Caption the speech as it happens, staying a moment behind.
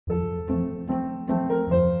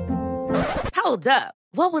Hold up.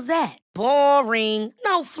 What was that? Boring.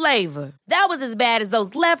 No flavor. That was as bad as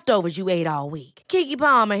those leftovers you ate all week. Keke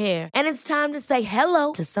Palmer here, and it's time to say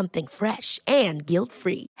hello to something fresh and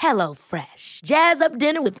guilt-free. Hello Fresh. Jazz up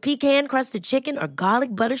dinner with pecan-crusted chicken or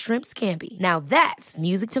garlic butter shrimp scampi. Now that's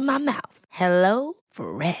music to my mouth. Hello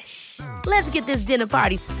Fresh. Let's get this dinner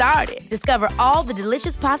party started. Discover all the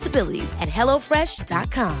delicious possibilities at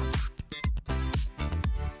hellofresh.com.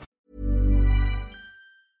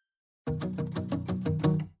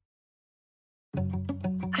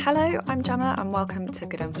 Hello, I'm Gemma and welcome to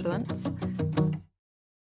Good Influence.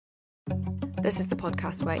 This is the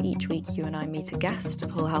podcast where each week you and I meet a guest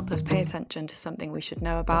who will help us pay attention to something we should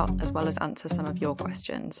know about, as well as answer some of your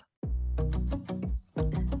questions.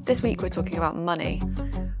 This week we're talking about money,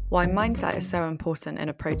 why mindset is so important in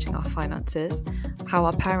approaching our finances, how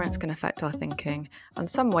our parents can affect our thinking, and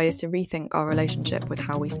some ways to rethink our relationship with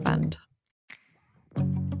how we spend.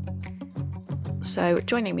 So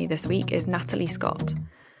joining me this week is Natalie Scott.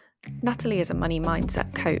 Natalie is a money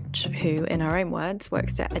mindset coach who, in her own words,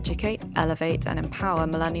 works to educate, elevate and empower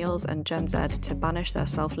millennials and Gen Z to banish their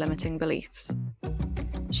self-limiting beliefs.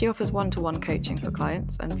 She offers one-to-one coaching for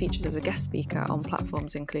clients and features as a guest speaker on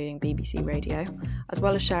platforms including BBC Radio, as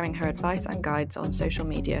well as sharing her advice and guides on social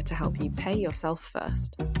media to help you pay yourself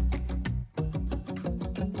first.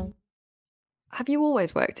 Have you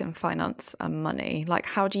always worked in finance and money? Like,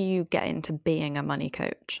 how do you get into being a money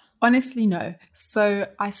coach? Honestly, no. So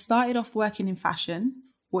I started off working in fashion,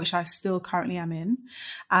 which I still currently am in.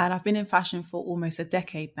 And I've been in fashion for almost a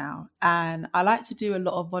decade now. And I like to do a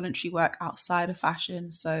lot of voluntary work outside of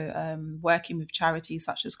fashion. So working with charities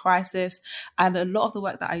such as Crisis. And a lot of the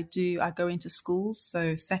work that I do, I go into schools,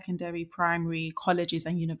 so secondary, primary, colleges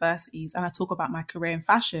and universities. And I talk about my career in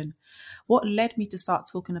fashion. What led me to start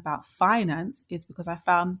talking about finance is because I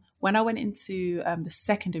found when I went into the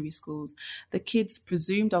secondary schools, the kids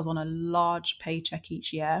presumed I was on a large paycheck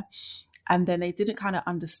each year. And then they didn't kind of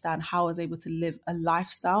understand how I was able to live a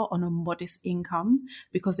lifestyle on a modest income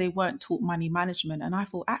because they weren't taught money management. And I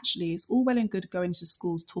thought, actually, it's all well and good going to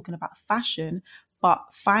schools talking about fashion, but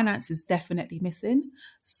finance is definitely missing.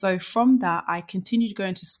 So from that, I continued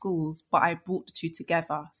going to schools, but I brought the two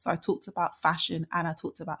together. So I talked about fashion and I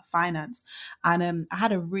talked about finance, and I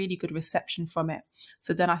had a really good reception from it.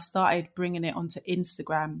 So then I started bringing it onto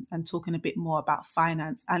Instagram and talking a bit more about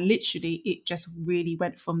finance, and literally it just really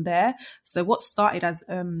went from there. So what started as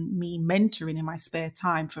me mentoring in my spare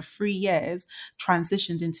time for 3 years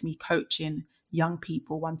transitioned into me coaching young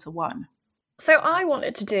people one-to-one. So I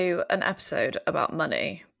wanted to do an episode about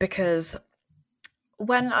money because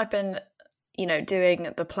when I've been, doing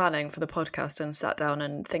the planning for the podcast and sat down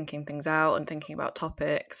and thinking things out and thinking about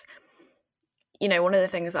topics, one of the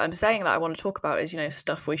things that I'm saying that I want to talk about is,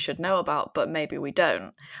 stuff we should know about, but maybe we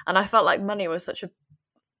don't. And I felt like money was such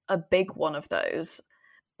a big one of those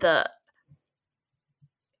that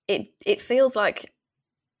it feels like,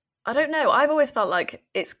 I don't know. I've always felt like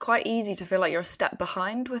it's quite easy to feel like you're a step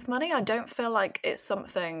behind with money. I don't feel like it's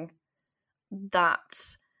something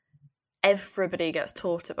that everybody gets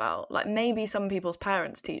taught about. Like maybe some people's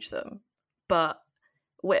parents teach them, but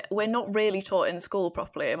we're not really taught in school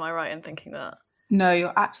properly. Am I right in thinking that? No,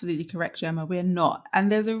 you're absolutely correct, Gemma. We're not.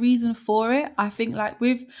 And there's a reason for it. I think like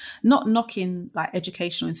with not knocking like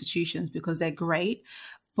educational institutions because they're great,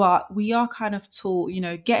 but we are kind of taught,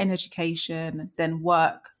 get an education, then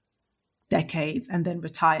work decades and then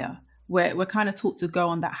retire. We're kind of taught to go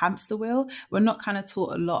on that hamster wheel. We're not kind of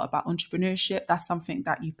taught a lot about entrepreneurship. That's something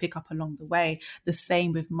that you pick up along the way. The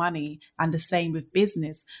same with money and the same with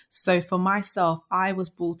business. So for myself, I was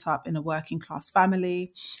brought up in a working class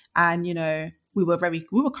family and, we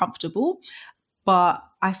were comfortable. But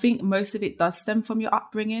I think most of it does stem from your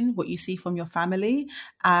upbringing, what you see from your family.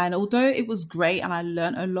 And although it was great and I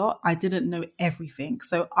learned a lot, I didn't know everything.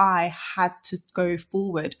 So I had to go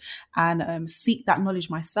forward and seek that knowledge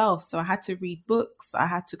myself. So I had to read books. I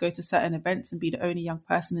had to go to certain events and be the only young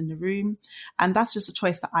person in the room. And that's just a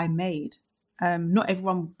choice that I made. Not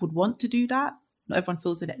everyone would want to do that. Not everyone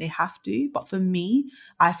feels that they have to. But for me,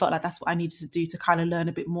 I felt like that's what I needed to do to kind of learn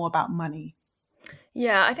a bit more about money.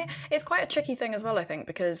 Yeah, I think it's quite a tricky thing as well, I think,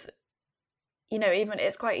 because, even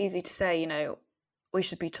it's quite easy to say, we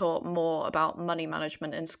should be taught more about money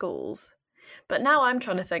management in schools. But now I'm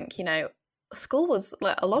trying to think, school was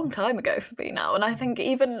like a long time ago for me now. And I think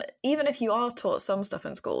even if you are taught some stuff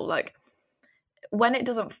in school, like when it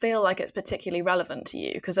doesn't feel like it's particularly relevant to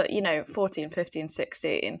you, because, 14, 15,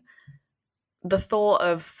 16, the thought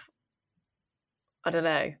of, I don't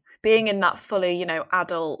know, being in that fully,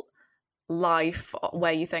 adult life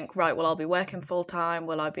where you think, right, well, I'll be working full time,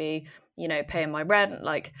 will I be, you know, paying my rent,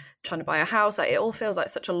 like trying to buy a house, like, it all feels like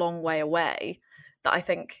such a long way away that I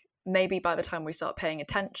think maybe by the time we start paying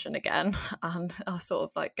attention again and are sort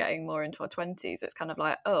of like getting more into our 20s, it's kind of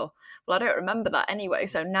like, oh, well, I don't remember that anyway,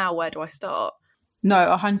 so now where do I start?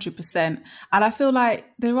 No, 100%. And I feel like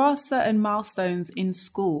there are certain milestones in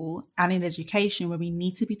school and in education where we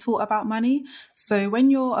need to be taught about money. So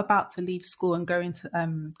when you're about to leave school and go into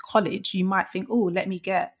college, you might think, oh, let me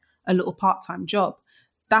get a little part-time job.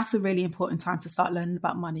 That's a really important time to start learning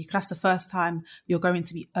about money, because that's the first time you're going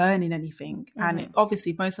to be earning anything. And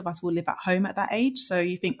obviously, most of us will live at home at that age. So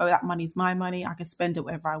you think, oh, that money's my money, I can spend it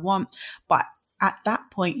wherever I want. But at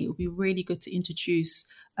that point, it would be really good to introduce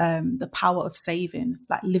the power of saving,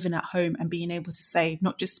 like living at home and being able to save,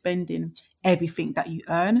 not just spending everything that you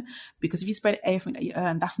earn. Because if you spend everything that you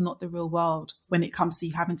earn, that's not the real world when it comes to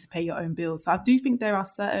you having to pay your own bills. So I do think there are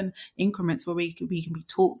certain increments where we can be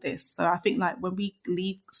taught this. So I think like when we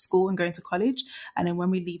leave school and go into college, and then when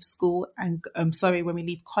we leave school and when we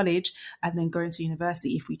leave college and then go into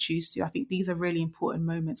university, if we choose to, I think these are really important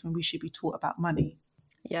moments when we should be taught about money.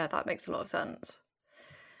 Yeah, that makes a lot of sense.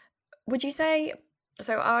 Would you say,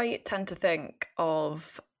 so I tend to think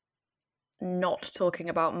of not talking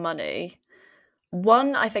about money.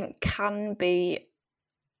 One, I think, can be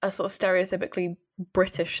a sort of stereotypically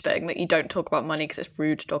British thing, that you don't talk about money because it's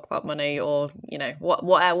rude to talk about money, or, you know,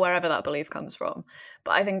 wherever that belief comes from.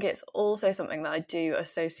 But I think it's also something that I do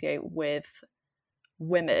associate with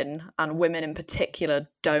women, and women in particular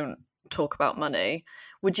don't talk about money.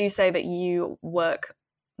 Would you say that you work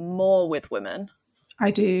more with women? I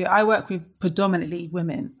do. I work with predominantly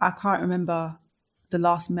women. I can't remember the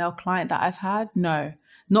last male client that I've had. No,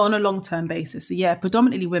 not on a long-term basis. So yeah,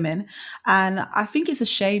 predominantly women. And I think it's a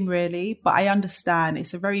shame, really, but I understand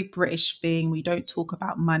it's a very British thing. We don't talk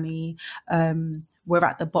about money. We're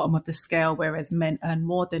at the bottom of the scale, whereas men earn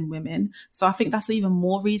more than women. So I think that's even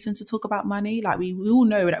more reason to talk about money. Like we all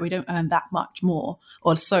know that we don't earn that much more,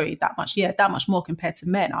 that much more compared to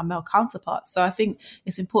men, our male counterparts. So I think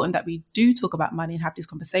it's important that we do talk about money and have these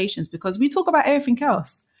conversations, because we talk about everything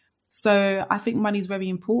else. So I think money is very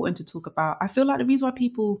important to talk about. I feel like the reason why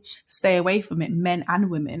people stay away from it, men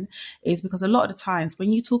and women, is because a lot of the times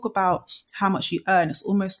when you talk about how much you earn, it's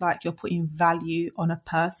almost like you're putting value on a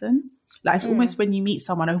person. Like it's almost when you meet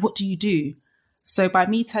someone, oh, what do you do? So by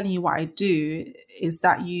me telling you what I do is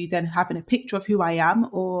that you then having a picture of who I am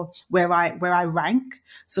or where I rank.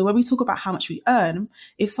 So when we talk about how much we earn,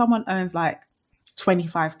 if someone earns like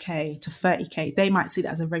 25k to 30k, they might see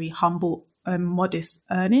that as a very humble, modest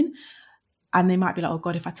earning. And they might be like, oh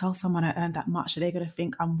God, if I tell someone I earn that much, are they going to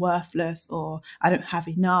think I'm worthless, or I don't have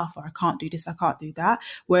enough, or I can't do this, I can't do that?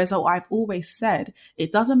 Whereas I've always said,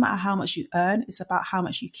 it doesn't matter how much you earn, it's about how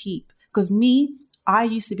much you keep. Because I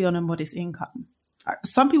used to be on a modest income.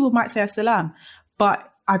 Some people might say I still am,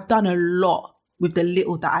 but I've done a lot with the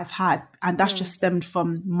little that I've had. And that's just stemmed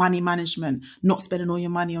from money management, not spending all your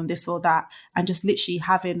money on this or that, and just literally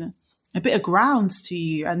having a bit of grounds to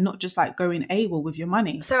you and not just like going AWOL with your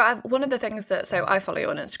money. So one of the things so I follow you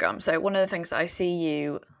on Instagram. So one of the things that I see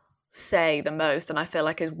you say the most, and I feel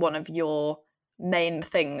like is one of your main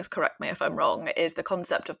things, correct me if I'm wrong, is the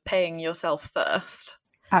concept of paying yourself first.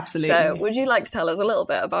 Absolutely. So would you like to tell us a little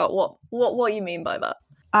bit about what you mean by that?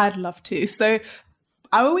 I'd love to. So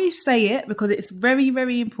I always say it because it's very,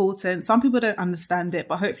 very important. Some people don't understand it,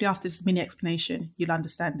 but hopefully after this mini explanation, you'll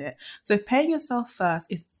understand it. So paying yourself first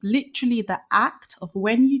is literally the act of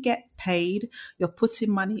when you get paid, you're putting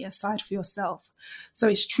money aside for yourself. So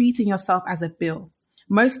it's treating yourself as a bill.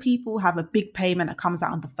 Most people have a big payment that comes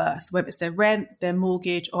out on the first, whether it's their rent, their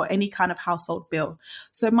mortgage, or any kind of household bill.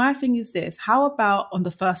 So my thing is this: how about on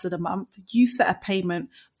the first of the month, you set a payment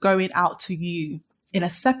going out to you in a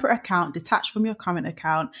separate account, detached from your current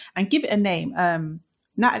account, and give it a name.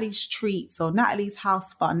 Natalie's Treats or Natalie's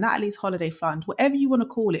House Fund, Natalie's Holiday Fund, whatever you want to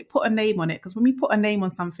call it, put a name on it. Because when we put a name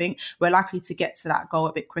on something, we're likely to get to that goal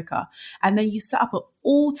a bit quicker. And then you set up an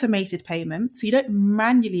automated payment. So you don't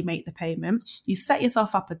manually make the payment. You set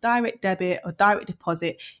yourself up a direct debit or direct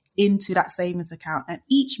deposit into that savings account. And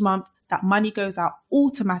each month, that money goes out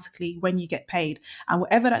automatically when you get paid. And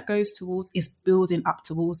whatever that goes towards is building up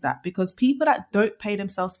towards that. Because people that don't pay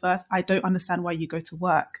themselves first, I don't understand why you go to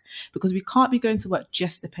work. Because we can't be going to work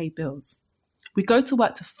just to pay bills. We go to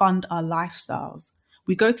work to fund our lifestyles.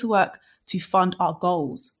 We go to work to fund our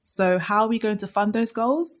goals. So how are we going to fund those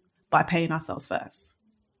goals? By paying ourselves first.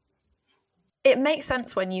 It makes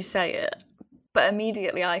sense when you say it, but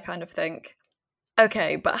immediately I kind of think,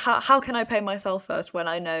 okay, but how can I pay myself first when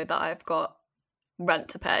I know that I've got rent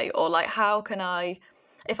to pay? Or like, how can I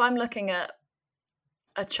if I'm looking at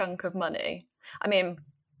a chunk of money, I mean,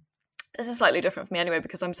 this is slightly different for me anyway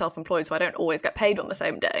because I'm self-employed, so I don't always get paid on the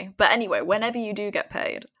same day. But anyway, whenever you do get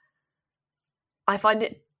paid, I find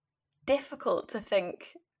it difficult to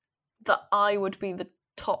think that I would be the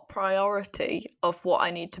top priority of what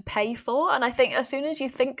I need to pay for. And I think as soon as you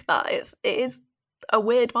think that, it is a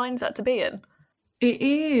weird mindset to be in. It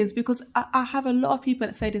is, because I have a lot of people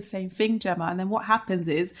that say the same thing, Gemma. And then what happens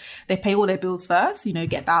is they pay all their bills first, you know,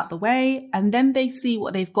 get that out of the way. And then they see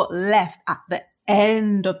what they've got left at the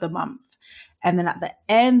end of the month. And then at the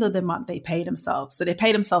end of the month, they pay themselves. So they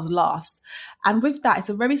pay themselves last. And with that, it's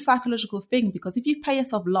a very psychological thing, because if you pay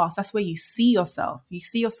yourself last, that's where you see yourself. You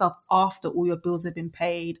see yourself after all your bills have been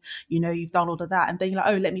paid. You know, you've done all of that. And then you're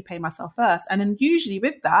like, oh, let me pay myself first. And then usually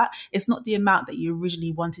with that, it's not the amount that you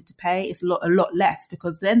originally wanted to pay. It's a lot less,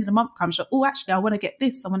 because the end of the month comes, you're like, oh, actually, I want to get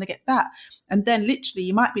this. I want to get that. And then literally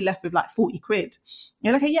you might be left with like 40 quid.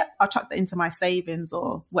 You're like, okay, yeah, I'll chuck that into my savings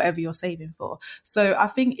or whatever you're saving for. So I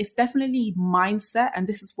think it's definitely mindset. And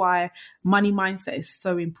this is why money mindset is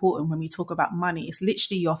so important when we talk about money. It's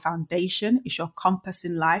literally your foundation. It's your compass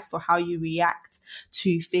in life for how you react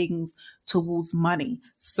to things towards money.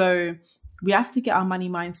 So we have to get our money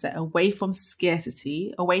mindset away from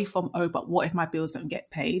scarcity, away from, oh, but what if my bills don't get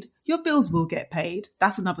paid? Your bills will get paid.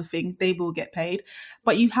 That's another thing. They will get paid.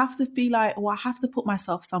 But you have to be like, oh, I have to put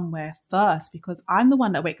myself somewhere first, because I'm the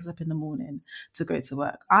one that wakes up in the morning to go to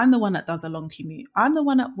work. I'm the one that does a long commute. I'm the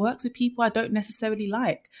one that works with people I don't necessarily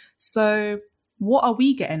like. So what are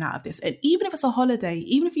we getting out of this? And even if it's a holiday,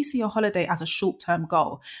 even if you see a holiday as a short-term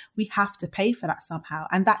goal, we have to pay for that somehow.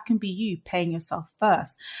 And that can be you paying yourself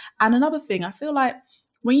first. And another thing, I feel like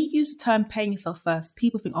when you use the term paying yourself first,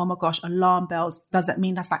 people think, oh my gosh, alarm bells, does that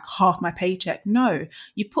mean that's like half my paycheck? No,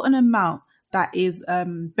 you put an amount that is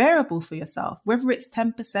bearable for yourself, whether it's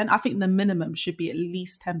 10%. I think the minimum should be at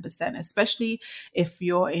least 10%, especially if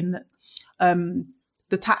you're in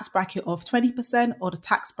the tax bracket of 20% or the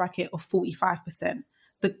tax bracket of 45%.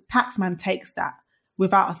 The taxman takes that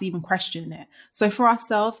without us even questioning it. So for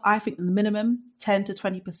ourselves, I think the minimum 10 to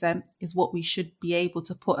 20% is what we should be able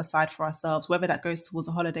to put aside for ourselves, whether that goes towards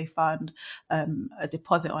a holiday fund, a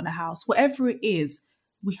deposit on a house, whatever it is,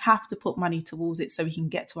 we have to put money towards it so we can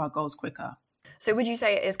get to our goals quicker. So would you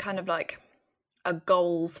say it is kind of like a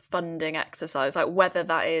goals funding exercise? Like whether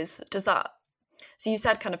that is, so you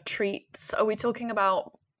said kind of treats. Are we talking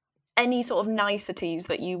about any sort of niceties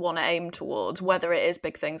that you want to aim towards, whether it is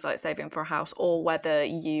big things like saving for a house or whether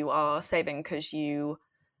you are saving because you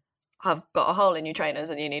have got a hole in your trainers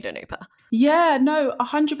and you need a new pair? Yeah, no,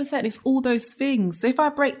 100%. It's all those things. So if I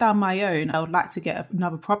break down my own, I would like to get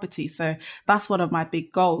another property. So that's one of my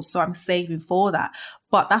big goals. So I'm saving for that.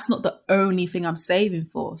 But that's not the only thing I'm saving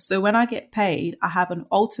for. So when I get paid, I have an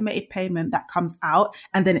automated payment that comes out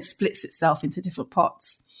and then it splits itself into different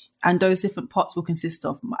pots. And those different pots will consist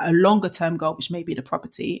of a longer term goal, which may be the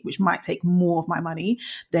property, which might take more of my money,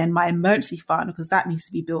 then my emergency fund, because that needs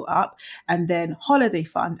to be built up, and then holiday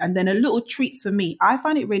fund, and then a little treats for me. I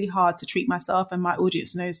find it really hard to treat myself, and my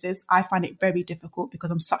audience knows this. I find it very difficult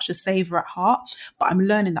because I'm such a saver at heart, but I'm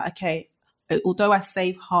learning that, okay, although I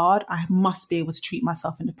save hard, I must be able to treat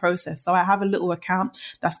myself in the process. So I have a little account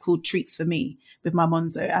that's called Treats for Me with my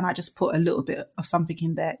Monzo, and I just put a little bit of something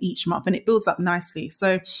in there each month and it builds up nicely.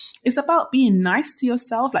 So it's about being nice to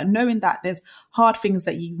yourself, like knowing that there's hard things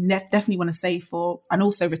that you definitely want to save for, and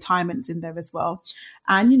also retirement's in there as well.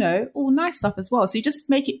 And, you know, all nice stuff as well. So you just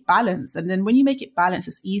make it balanced. And then when you make it balanced,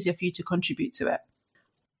 it's easier for you to contribute to it.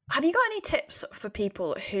 Have you got any tips for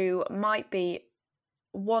people who might be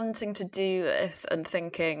wanting to do this and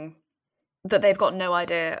thinking that they've got no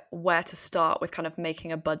idea where to start with kind of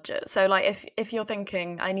making a budget? So like if you're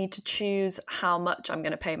thinking, I need to choose how much I'm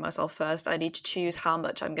going to pay myself first, I need to choose how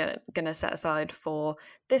much I'm going to set aside for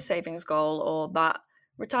this savings goal or that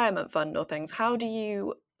retirement fund or things, how do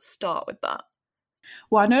you start with that?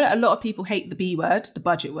 Well, I know that a lot of people hate the B word, the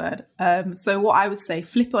budget word. So what I would say,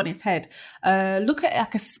 flip it on its head. Look at it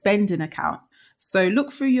like a spending account. So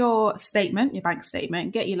look through your statement, your bank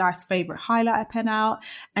statement, get your life's favorite highlighter pen out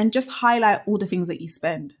and just highlight all the things that you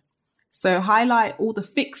spend. So highlight all the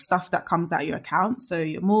fixed stuff that comes out of your account. So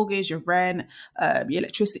your mortgage, your rent, your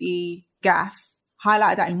electricity, gas,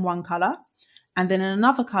 highlight that in one color. And then in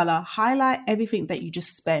another color, highlight everything that you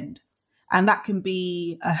just spend. And that can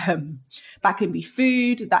be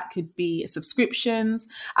food, that could be subscriptions.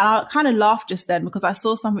 And I kind of laughed just then because I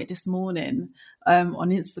saw something this morning on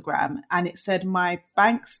Instagram and it said my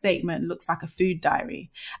bank statement looks like a food diary.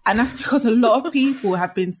 And that's because a lot of people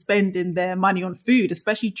have been spending their money on food,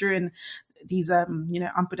 especially during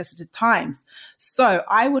unprecedented times. So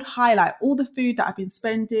I would highlight all the food that I've been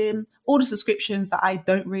spending, all the subscriptions that I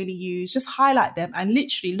don't really use, just highlight them and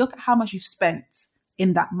literally look at how much you've spent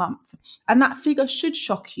in that month. And that figure should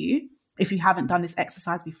shock you if you haven't done this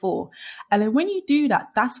exercise before. And then when you do that,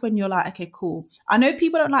 that's when you're like, okay, cool. I know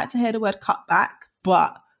people don't like to hear the word cut back,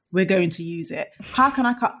 but we're going to use it. How can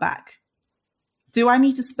I cut back? Do I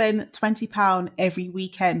need to spend £20 every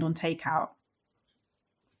weekend on takeout?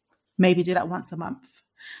 Maybe do that once a month.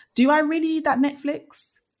 Do I really need that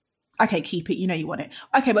Netflix? Okay, keep it. You know you want it.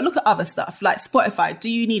 Okay, but look at other stuff like Spotify. Do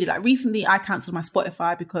you need it? Like recently I cancelled my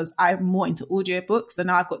Spotify because I'm more into audiobooks and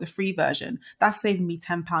now I've got the free version. That's saving me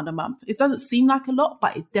 £10 a month. It doesn't seem like a lot,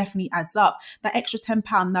 but it definitely adds up. That extra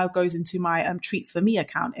 £10 now goes into my Treats for Me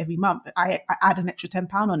account every month. I add an extra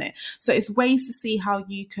 £10 on it. So it's ways to see how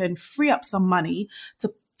you can free up some money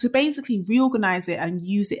to basically reorganize it and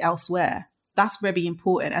use it elsewhere. That's very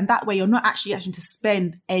important. And that way you're not actually having to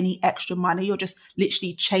spend any extra money. You're just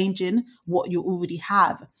literally changing what you already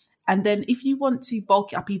have. And then if you want to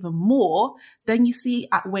bulk it up even more, then you see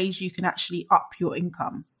at ways you can actually up your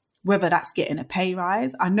income, whether that's getting a pay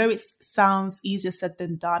rise. I know it sounds easier said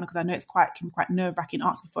than done because I know can be quite nerve-wracking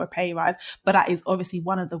asking for a pay rise, but that is obviously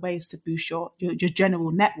one of the ways to boost your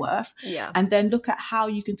general net worth. Yeah. And then look at how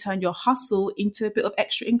you can turn your hustle into a bit of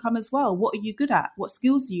extra income as well. What are you good at? What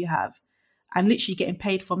skills do you have? And literally getting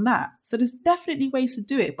paid from that. So there's definitely ways to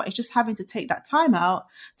do it, but it's just having to take that time out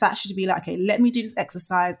to actually be like, okay, let me do this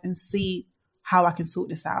exercise and see how I can sort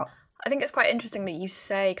this out. I think it's quite interesting that you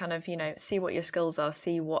say kind of, see what your skills are,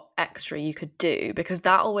 see what extra you could do, because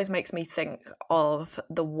that always makes me think of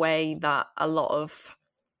the way that a lot of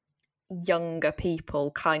younger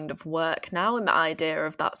people kind of work now, and the idea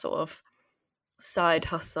of that sort of side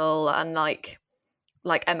hustle and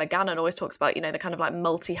like Emma Gannon always talks about, the kind of like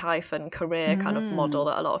multi-hyphen career kind of model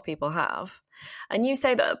that a lot of people have. And you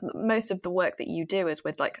say that most of the work that you do is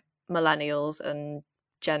with like millennials and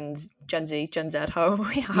Gen Z,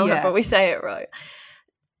 however we say it right.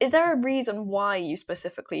 Is there a reason why you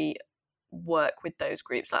specifically work with those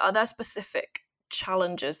groups? Like, are there specific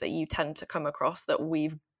challenges that you tend to come across that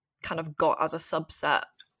we've kind of got as a subset?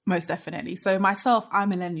 Most definitely. So myself, I'm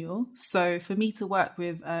millennial. So for me to work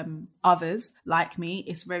with others like me,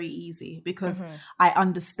 it's very easy because I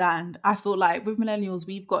understand. I feel like with millennials,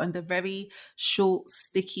 we've gotten the very short,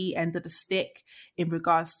 sticky end of the stick in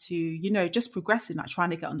regards to, just progressing, like trying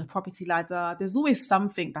to get on the property ladder. There's always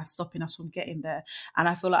something that's stopping us from getting there. And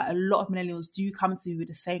I feel like a lot of millennials do come to me with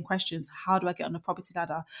the same questions. How do I get on the property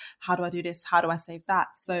ladder? How do I do this? How do I save that?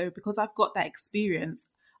 So because I've got that experience,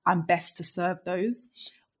 I'm best to serve those.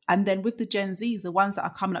 And then with the Gen Zs, the ones that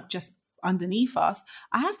are coming up just underneath us,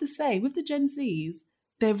 I have to say with the Gen Zs,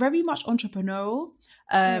 they're very much entrepreneurial.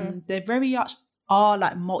 They're very much are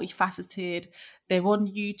like multifaceted. They're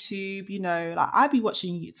on YouTube, like I'd be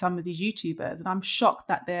watching some of these YouTubers and I'm shocked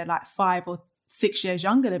that they're like 5 or 6 years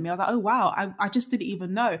younger than me. I was like, oh, wow, I just didn't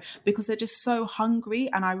even know because they're just so hungry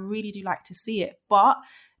and I really do like to see it. But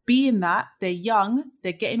being that they're young,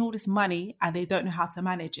 they're getting all this money and they don't know how to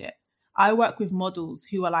manage it. I work with models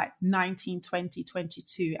who are like 19, 20,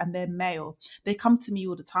 22, and they're male. They come to me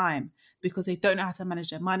all the time because they don't know how to manage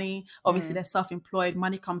their money. Obviously, they're self-employed.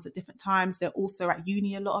 Money comes at different times. They're also at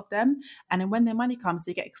uni, a lot of them. And then when their money comes,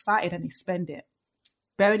 they get excited and they spend it.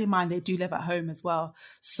 Bearing in mind, they do live at home as well.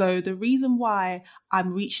 So the reason why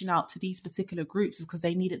I'm reaching out to these particular groups is because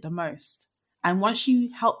they need it the most. And once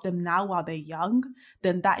you help them now while they're young,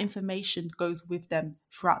 then that information goes with them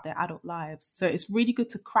throughout their adult lives. So it's really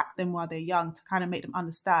good to crack them while they're young to kind of make them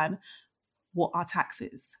understand what are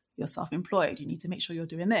taxes. You're self-employed. You need to make sure you're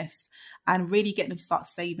doing this and really get them to start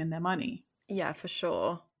saving their money. Yeah, for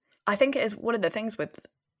sure. I think it is one of the things with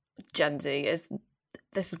Gen Z is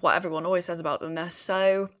this is what everyone always says about them. They're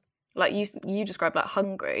so, like you described, like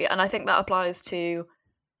hungry. And I think that applies to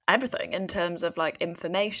everything in terms of like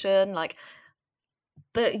information, like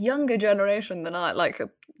the younger generation than I, like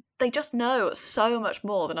they just know so much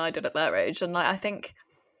more than I did at their age. And like, I think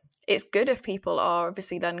it's good if people are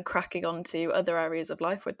obviously then cracking onto other areas of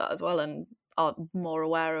life with that as well and are more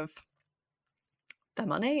aware of their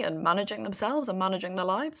money and managing themselves and managing their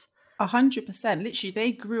lives. 100%. Literally,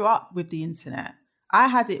 they grew up with the internet. I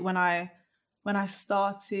had it when I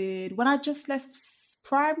just left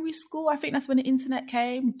primary school. I think that's when the internet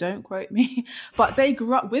came. Don't quote me. But they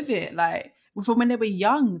grew up with it. Like from when they were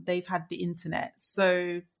young, they've had the internet.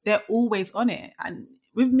 So they're always on it. And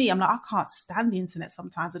with me, I'm like, I can't stand the internet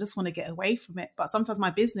sometimes. I just want to get away from it. But sometimes my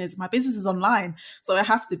business is online. So I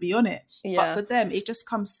have to be on it. Yeah. But for them, it just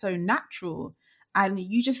comes so natural. And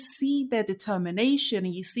you just see their determination,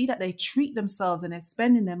 and you see that they treat themselves and they're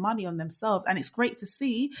spending their money on themselves. And it's great to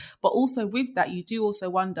see. But also with that, you do also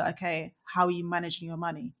wonder, okay, how are you managing your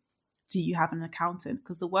money? Do you have an accountant?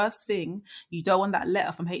 Because the worst thing, you don't want that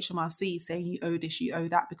letter from HMRC saying you owe this, you owe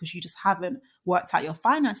that, because you just haven't worked out your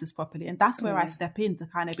finances properly. And that's where I step in to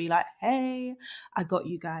kind of be like, hey, I got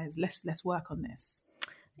you guys. Let's work on this.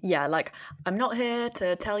 Yeah, like, I'm not here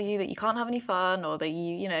to tell you that you can't have any fun or that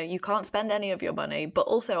you can't spend any of your money, but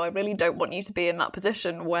also I really don't want you to be in that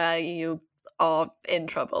position where you are in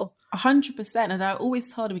trouble. 100%. And I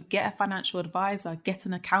always tell them, get a financial advisor, get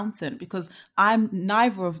an accountant, because I'm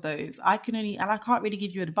neither of those. I can't really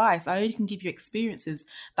give you advice. I only can give you experiences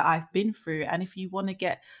that I've been through. And if you want to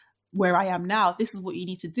get where I am now, this is what you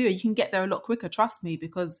need to do. You can get there a lot quicker, trust me,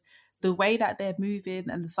 because the way that they're moving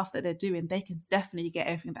and the stuff that they're doing, they can definitely get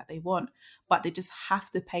everything that they want, but they just have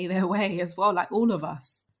to pay their way as well, like all of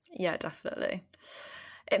us. Yeah, definitely.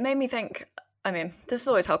 It made me think, I mean, this is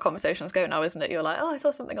always how conversations go now, isn't it? You're like, oh, I saw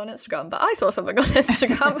something on Instagram, but I saw something on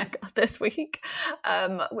Instagram this week,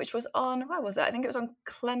 which was on, where was it? I think it was on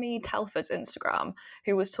Clemmy Telford's Instagram,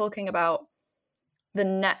 who was talking about the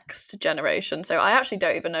next generation. So I actually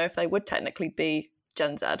don't even know if they would technically be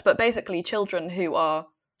Gen Z, but basically children who are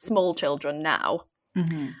small children now.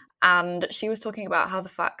 Mm-hmm. And she was talking about how the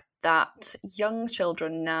fact that young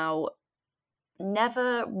children now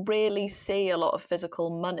never really see a lot of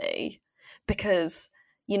physical money because,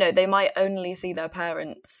 they might only see their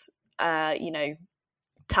parents,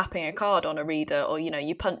 tapping a card on a reader, or,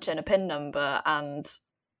 you punch in a PIN number and,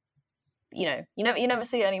 you never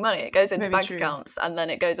see any money. It goes into Very bank true. accounts and then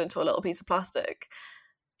it goes into a little piece of plastic.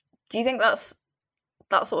 Do you think that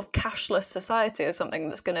sort of cashless society is something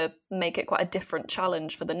that's going to make it quite a different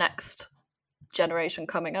challenge for the next generation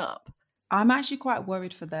coming up? I'm actually quite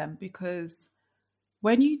worried for them, because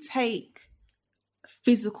when you take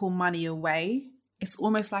physical money away, it's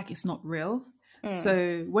almost like it's not real.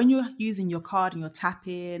 So when you're using your card and you're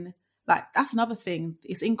tapping, like, that's another thing.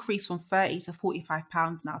 It's increased from £30 to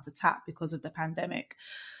 £45 now to tap because of the pandemic.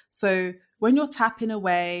 So when you're tapping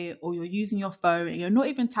away or you're using your phone and you're not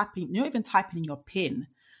even typing in your PIN,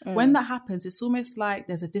 when that happens, it's almost like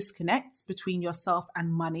there's a disconnect between yourself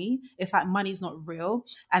and money. It's like money's not real.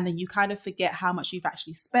 And then you kind of forget how much you've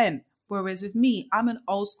actually spent. Whereas with me, I'm an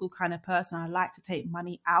old school kind of person. I like to take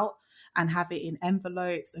money out and have it in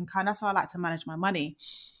envelopes, and that's how I like to manage my money.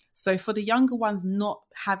 So for the younger ones not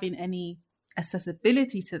having any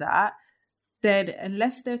accessibility to that, then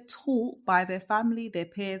unless they're taught by their family, their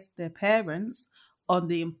peers, their parents on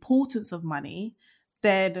the importance of money,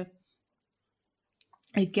 then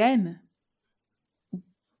again,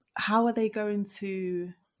 how are they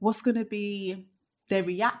what's going to be their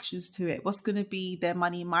reactions to it? What's going to be their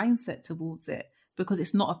money mindset towards it? Because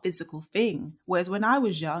it's not a physical thing. Whereas when I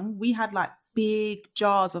was young, we had like big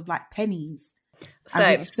jars of like pennies. Same.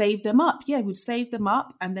 And we'd save them up. Yeah, we'd save them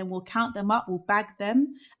up and then we'll count them up, we'll bag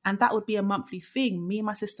them. And that would be a monthly thing. Me,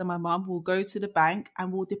 my sister, my mum will go to the bank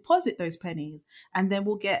and we'll deposit those pennies. And then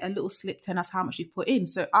we'll get a little slip telling us how much we've put in.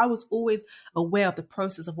 So I was always aware of the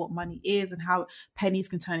process of what money is and how pennies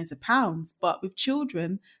can turn into pounds. But with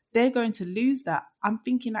children, they're going to lose that. I'm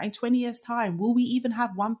thinking that in 20 years' time, will we even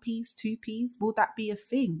have 1p, 2p? Will that be a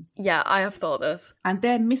thing? Yeah, I have thought this. And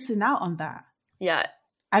they're missing out on that. Yeah.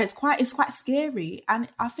 And it's quite scary. And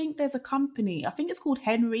I think there's a company, I think it's called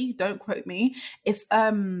Henry, don't quote me. It's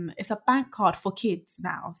a bank card for kids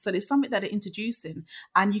now. So there's something that they're introducing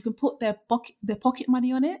and you can put their pocket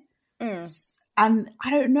money on it. And I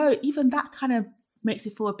don't know, even that kind of makes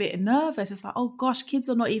you feel a bit nervous. It's like, oh gosh, kids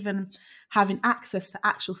are not even having access to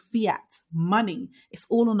actual fiat money. It's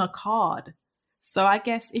all on a card. So I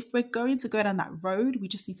guess if we're going to go down that road, we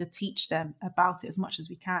just need to teach them about it as much as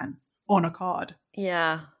we can on a card.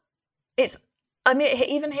 Yeah.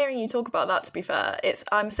 Even hearing you talk about that, to be fair,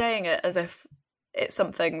 I'm saying it as if it's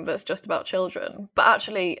something that's just about children. But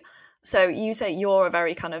actually, so you say you're a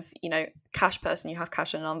very kind of, cash person, you have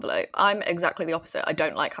cash in an envelope. I'm exactly the opposite. I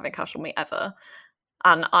don't like having cash on me ever.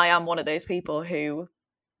 And I am one of those people who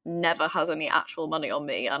never has any actual money on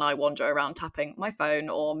me, and I wander around tapping my phone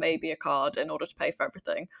or maybe a card in order to pay for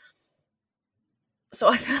everything. So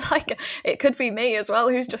I feel like it could be me as well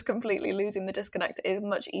who's just completely losing the disconnect. It is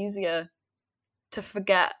much easier to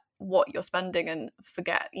forget what you're spending and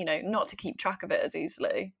forget, not to keep track of it as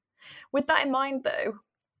easily. With that in mind, though,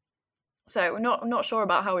 so I'm not sure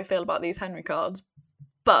about how we feel about these Henry cards,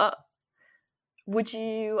 but would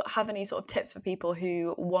you have any sort of tips for people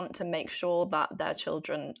who want to make sure that their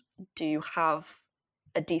children do have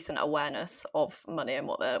a decent awareness of money and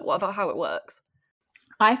how it works?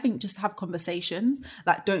 I think just have conversations,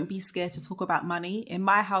 like don't be scared to talk about money. In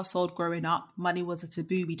my household growing up, money was a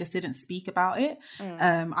taboo. We just didn't speak about it.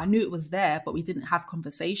 I knew it was there, but we didn't have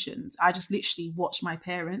conversations. I just literally watched my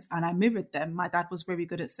parents and I mirrored them. My dad was very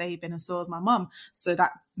good at saving and so was my mum. So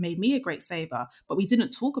that made me a great saver, but we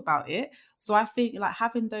didn't talk about it. So I think like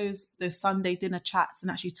having those Sunday dinner chats and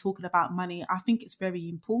actually talking about money, I think it's very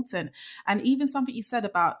important. And even something you said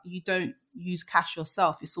about you don't use cash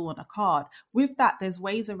yourself, it's all on a card. With that, there's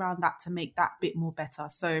ways around that to make that bit more better.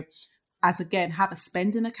 So as again, have a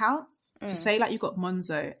spending account. So say like you've got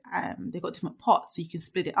Monzo, they've got different pots, so you can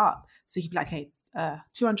split it up. So you can be like, hey,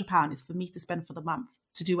 £200 is for me to spend for the month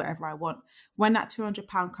to do whatever I want. When that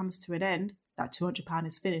 £200 comes to an end, that £200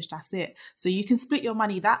 is finished, that's it. So you can split your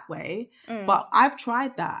money that way. But I've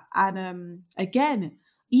tried that. And again,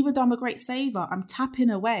 even though I'm a great saver, I'm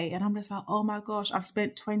tapping away and I'm just like, oh my gosh, I've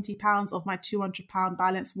spent £20 of my £200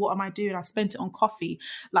 balance. What am I doing? I spent it on coffee.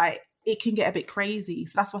 Like, it can get a bit crazy.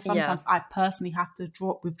 So that's why sometimes I personally have to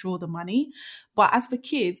withdraw the money. But as for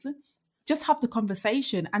kids, just have the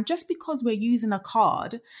conversation. And just because we're using a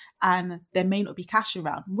card and there may not be cash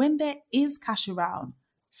around, when there is cash around,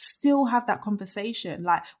 still have that conversation.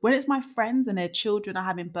 Like when it's my friends and their children are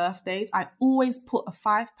having birthdays, I always put a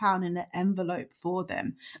 £5 in an envelope for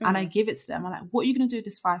them and I give it to them. I'm like, what are you going to do with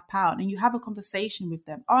this £5? And you have a conversation with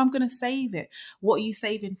them. Oh, I'm going to save it. What are you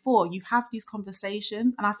saving for? You have these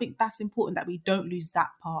conversations. And I think that's important that we don't lose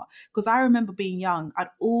that part. Because I remember being young,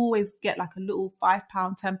 I'd always get like a little £5,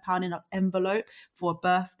 £10 in an envelope for a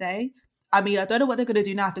birthday. I mean, I don't know what they're going to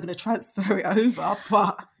do now if they're going to transfer it over,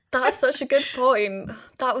 but... That's such a good point.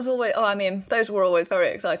 That was always, those were always very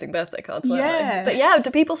exciting birthday cards, weren't they? But yeah,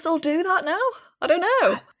 do people still do that now? I don't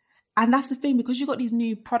know. And that's the thing, because you've got these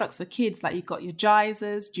new products for kids, like you've got your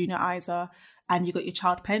Jizers, Junior Isa, and you've got your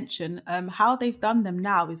child pension. How they've done them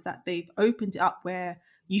now is that they've opened it up where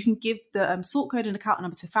you can give the sort code and account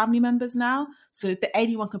number to family members now, so that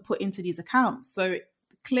anyone can put into these accounts. So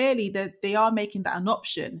clearly they are making that an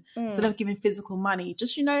option. Instead of giving physical money,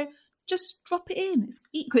 just drop it in.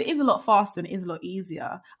 It is a lot faster and it is a lot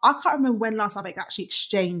easier. I can't remember when last time I actually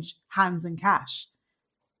exchanged hands and cash.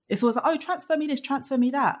 It's always like, oh, transfer me this, transfer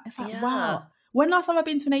me that. It's like, wow. When last time I've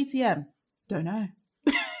been to an ATM? Don't know.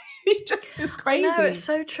 It's crazy. No, it's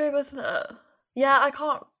so true, isn't it? Yeah, I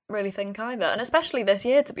can't really think either. And especially this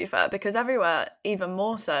year, to be fair, because everywhere, even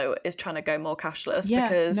more so, is trying to go more cashless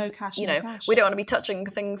because, no cash, we don't want to be touching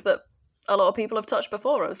things that a lot of people have touched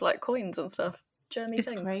before us, like coins and stuff. It's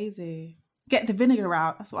things. Crazy. Get the vinegar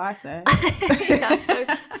out. That's what I say. Yeah,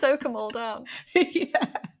 soak them all down. Yeah.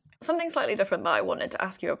 Something slightly different that I wanted to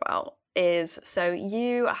ask you about is, so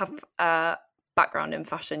you have a background in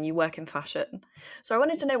fashion, you work in fashion. So I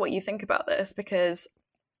wanted to know what you think about this, because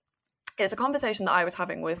it's a conversation that I was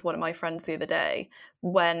having with one of my friends the other day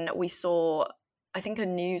when we saw, I think, a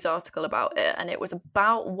news article about it, and it was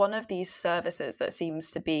about one of these services that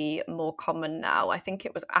seems to be more common now. I think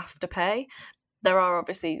it was Afterpay. There are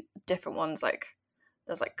obviously different ones, like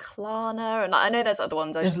there's like Klarna, and I know there's other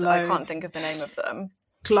ones. I can't think of the name of them.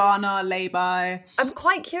 Klarna, Lay-by. I'm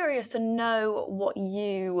quite curious to know what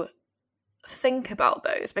you think about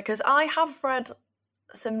those, because I have read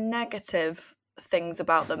some negative things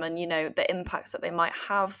about them and, the impacts that they might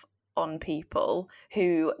have on people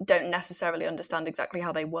who don't necessarily understand exactly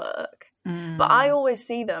how they work. But I always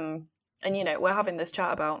see them, and, we're having this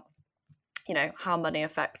chat about, how money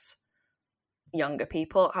affects younger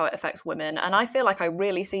people, how it affects women, and I feel like I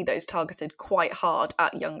really see those targeted quite hard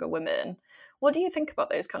at younger women. What do you think about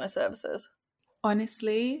those kind of services?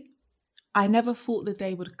 Honestly, I never thought the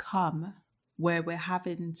day would come where we're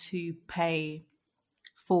having to pay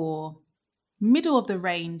for middle of the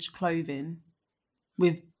range clothing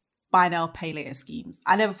with buy now, pay later schemes.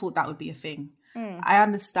 I never thought that would be a thing. I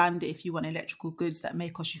understand it if you want electrical goods that may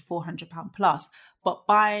cost you £400 plus, but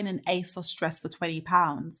buying an ASOS dress for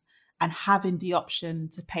 £20 and having the option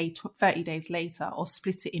to pay 30 days later or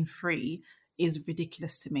split it in 3 is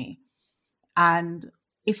ridiculous to me. And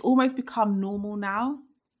it's almost become normal now,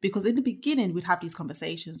 because in the beginning we'd have these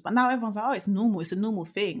conversations, but now everyone's like, oh, it's normal. It's a normal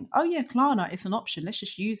thing. Oh yeah, Klarna, it's an option. Let's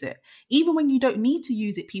just use it. Even when you don't need to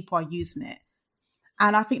use it, people are using it.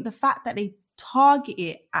 And I think the fact that they target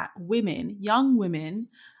it at women, young women,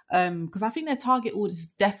 because I think their target audience is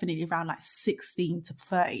definitely around like 16 to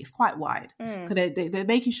 30. It's quite wide. Because they're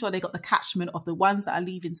making sure they got the catchment of the ones that are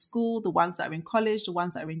leaving school, the ones that are in college, the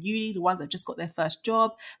ones that are in uni, the ones that just got their first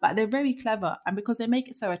job. Like, they're very clever. And because they make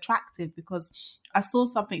it so attractive, because I saw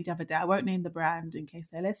something the other day, I won't name the brand in case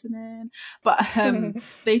they're listening, but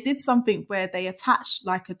they did something where they attached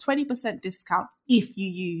like a 20% discount if you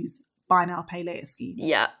use buy now, pay later scheme.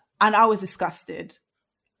 Yeah. And I was disgusted.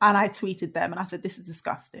 And I tweeted them and I said, this is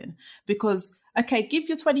disgusting. Because, okay, give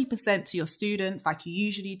your 20% to your students like you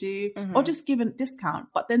usually do, or just give a discount.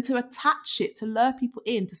 But then to attach it, to lure people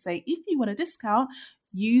in to say, if you want a discount,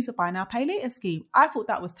 use a buy now, pay later scheme. I thought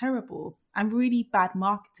that was terrible and really bad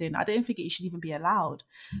marketing. I don't think it should even be allowed,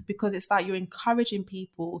 because it's like you're encouraging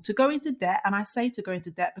people to go into debt. And I say to go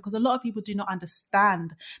into debt because a lot of people do not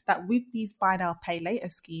understand that with these buy now, pay later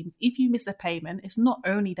schemes, if you miss a payment, it's not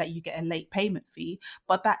only that you get a late payment fee,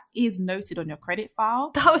 but that is noted on your credit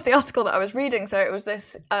file. That was the article that I was reading. So it was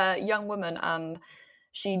this young woman, and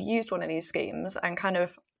she'd used one of these schemes and kind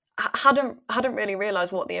of hadn't really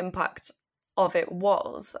realised what the impact of it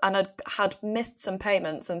was, and had missed some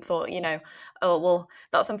payments and thought, oh, well,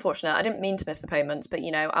 that's unfortunate. I didn't mean to miss the payments, but,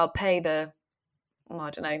 I'll pay the, I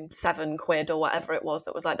don't know, £7 or whatever it was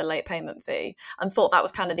that was like the late payment fee, and thought that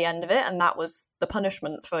was kind of the end of it, and that was the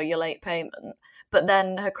punishment for your late payment. But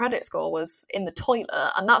then her credit score was in the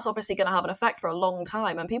toilet, and that's obviously going to have an effect for a long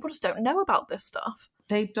time, and people just don't know about this stuff.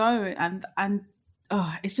 They don't, and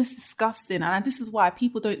oh, it's just disgusting. And this is why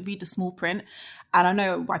people don't read the small print. And I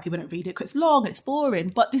know why people don't read it, because it's long, it's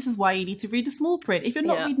boring. But this is why you need to read the small print. If you're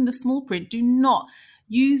not reading the small print, do not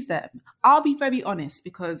use them. I'll be very honest,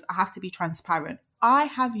 because I have to be transparent. I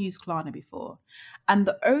have used Klarna before. And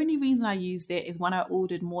the only reason I used it is when I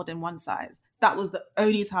ordered more than one size. That was the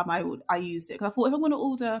only time I used it. Because I thought, if I'm going to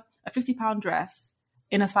order a £50 dress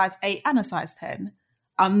in a size 8 and a size 10,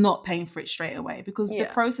 I'm not paying for it straight away, because the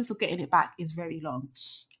process of getting it back is very long.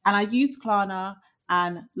 And I used Klarna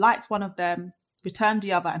and liked one of them, returned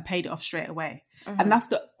the other and paid it off straight away. And that's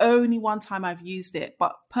the only one time I've used it.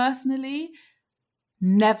 But personally,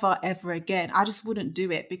 never, ever again. I just wouldn't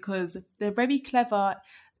do it, because they're very clever.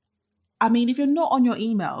 I mean, if you're not on your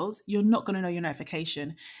emails, you're not going to know your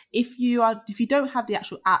notification. If you don't have the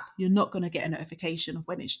actual app, you're not going to get a notification of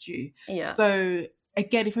when it's due. Yeah. So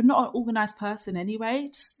again, if you're not an organised person anyway,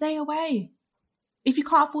 just stay away. If you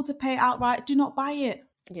can't afford to pay it outright, do not buy it.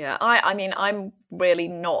 Yeah, I mean, I'm really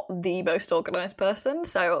not the most organised person,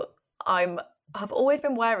 so have always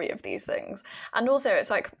been wary of these things. And also, it's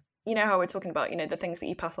like, how we're talking about, the things that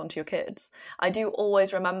you pass on to your kids. I do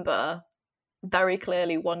always remember very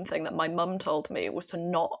clearly one thing that my mum told me was to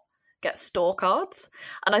not get store cards.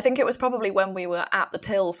 And I think it was probably when we were at the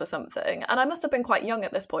till for something, and I must have been quite young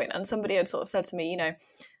at this point, and somebody had sort of said to me,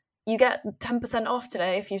 you get 10% off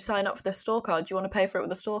today if you sign up for the store card. Do you want to pay for it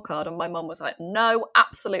with a store card? And my mum was like, no,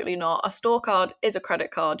 absolutely not. A store card is a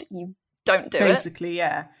credit card. You don't do it. Basically,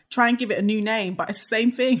 yeah. Try and give it a new name, but it's the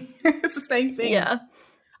same thing. It's the same thing. Yeah.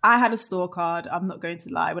 I had a store card, I'm not going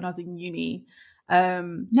to lie, when I was in uni.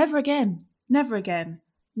 Never again. Never again.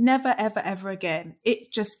 Never, ever, ever again. It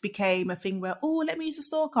just became a thing where, oh, let me use a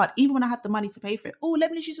store card. Even when I had the money to pay for it. Oh, let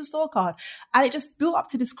me use a store card. And it just built up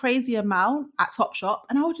to this crazy amount at Topshop.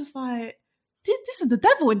 And I was just like, this is the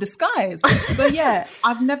devil in disguise. So yeah,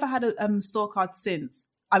 I've never had a store card since.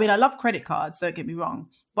 I mean, I love credit cards, don't get me wrong.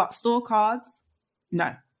 But store cards,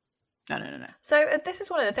 no. No. So this is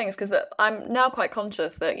one of the things, because I'm now quite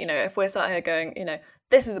conscious that, if we're sat here going,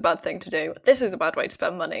 this is a bad thing to do, this is a bad way to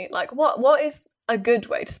spend money, like what is a good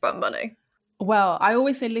way to spend money? Well, I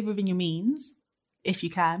always say live within your means, if you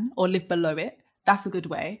can, or live below it. That's a good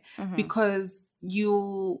way, because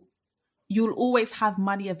you'll always have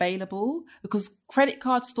money available, because credit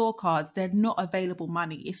cards, store cards, they're not available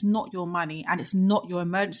money. It's not your money, and it's not your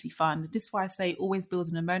emergency fund. This is why I say always build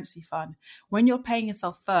an emergency fund. When you're paying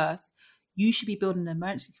yourself first, you should be building an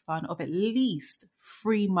emergency fund of at least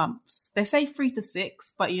 3 months. They say 3 to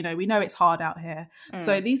 6, but we know it's hard out here.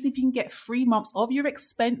 So at least if you can get 3 months of your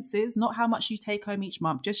expenses, not how much you take home each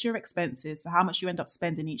month, just your expenses, so how much you end up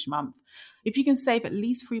spending each month. If you can save at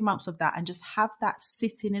least 3 months of that and just have that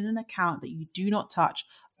sitting in an account that you do not touch,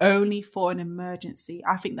 only for an emergency,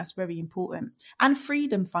 I think that's very important. And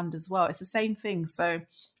freedom fund as well. It's the same thing. So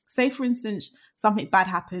say, for instance, something bad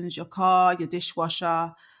happens, your car, your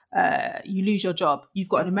dishwasher, you lose your job. You've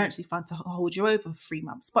got an emergency fund to hold you over for 3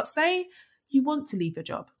 months. But say you want to leave your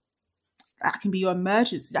job. That can be your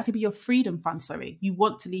emergency. That could be your freedom fund, sorry. You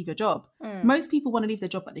want to leave your job. Most people want to leave their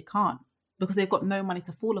job, but they can't, because they've got no money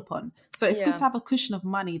to fall upon. So it's good to have a cushion of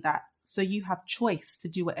money so you have choice to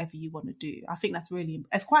do whatever you want to do. I think that's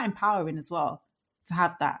it's quite empowering as well to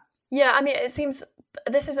have that. Yeah, I mean, it seems,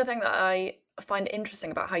 this is the thing that I find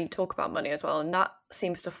interesting about how you talk about money as well, and that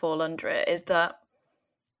seems to fall under it, is that,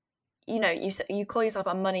 you call yourself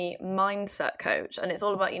a money mindset coach, and it's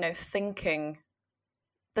all about, thinking.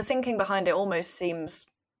 The thinking behind it almost seems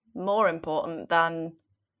more important than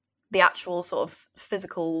the actual sort of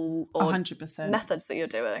physical or 100% methods that you're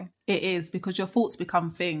doing. It is, because your thoughts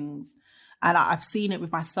become things. And I've seen it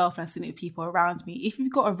with myself and I've seen it with people around me. If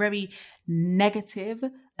you've got a very negative,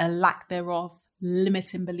 a lack thereof,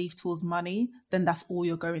 limiting belief towards money, then that's all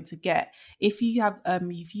you're going to get. If you have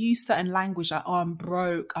you've used certain language like, oh, I'm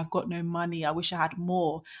broke, I've got no money, I wish I had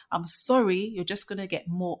more, I'm sorry, you're just going to get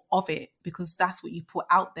more of it, because that's what you put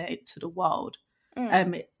out there to the world.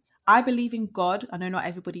 I believe in God. I know not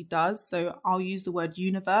everybody does, so I'll use the word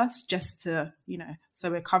universe just to,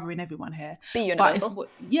 so we're covering everyone here. Be universal. But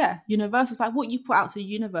universe is like what you put out to the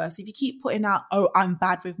universe. If you keep putting out, oh, I'm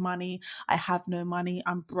bad with money, I have no money,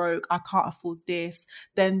 I'm broke, I can't afford this,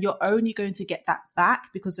 then you're only going to get that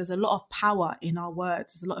back, because there's a lot of power in our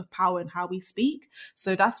words. There's a lot of power in how we speak.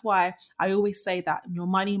 So that's why I always say that your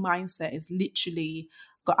money mindset is literally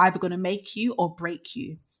either going to make you or break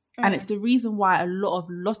you. And it's the reason why a lot of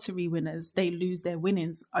lottery winners, they lose their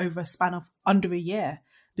winnings over a span of under a year,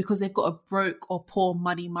 because they've got a broke or poor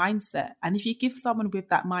money mindset. And if you give someone with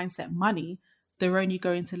that mindset money, they're only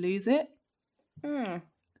going to lose it.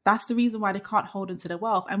 That's the reason why they can't hold on to their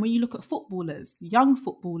wealth. And when you look at footballers, young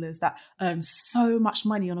footballers that earn so much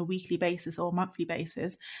money on a weekly basis or a monthly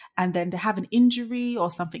basis, and then they have an injury or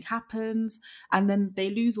something happens, and then they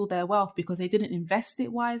lose all their wealth because they didn't invest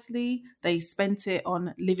it wisely. They spent it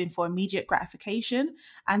on living for immediate gratification,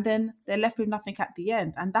 and then they're left with nothing at the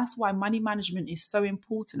end. And that's why money management is so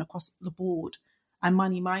important across the board. And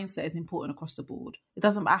money mindset is important across the board. It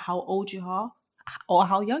doesn't matter how old you are or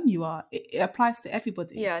how young you are. It applies to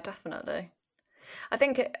everybody. Yeah, definitely. I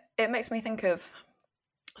think it makes me think of,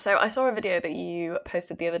 so I saw a video that you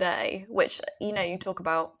posted the other day, which, you talk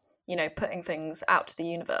about, putting things out to the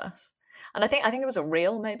universe. And I think it was a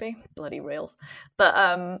reel, maybe, bloody reels,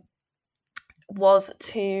 but was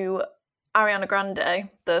to Ariana Grande,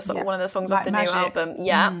 one of the songs off the Magic. new album.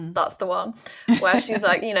 Yeah, that's the one, where she's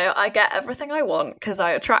like, I get everything I want because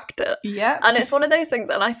I attract it. Yeah. And it's one of those things,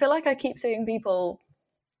 and I feel like I keep seeing people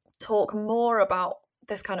talk more about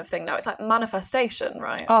this kind of thing now. It's like manifestation,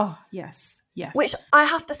 right? Oh, yes. Which I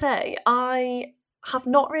have to say, I have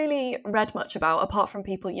not really read much about, apart from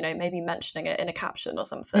people, maybe mentioning it in a caption or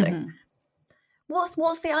something.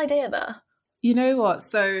 What's the idea there? You know what?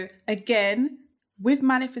 So again, with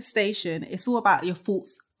manifestation, it's all about your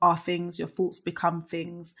thoughts are things, your thoughts become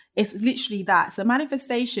things. It's literally that. So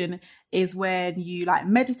manifestation is when you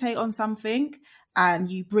meditate on something and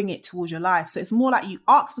you bring it towards your life. So it's more like you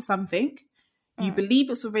ask for something, you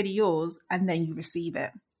believe it's already yours, and then you receive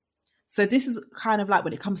it. So this is kind of like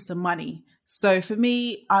when it comes to money. So for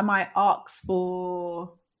me, I might ask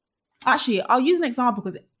for, actually, I'll use an example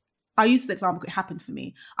because it happened for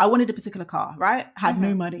me. I wanted a particular car, right? I had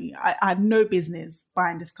no money. I had no business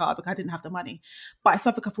buying this car because I didn't have the money. But it's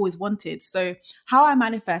something I've always wanted. So how I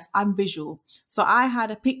manifest, I'm visual. So I had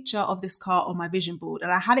a picture of this car on my vision board,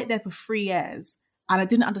 and I had it there for 3 years, and I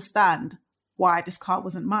didn't understand why this car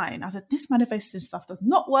wasn't mine. I said, this manifesting stuff does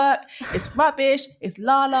not work. It's rubbish. It's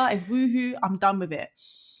lala. It's woohoo. I'm done with it.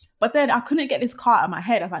 But then I couldn't get this car out of my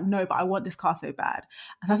head. I was like, no, but I want this car so bad.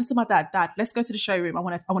 And I said to my dad, let's go to the showroom. I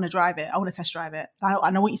want to drive it. I want to test drive it.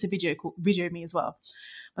 And I want you to video me as well.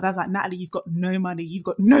 But I was like, Natalie, you've got no money. You've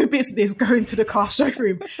got no business going to the car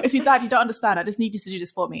showroom. It's your dad, you don't understand. I just need you to do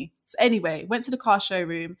this for me. So anyway, went to the car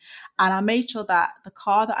showroom, and I made sure that the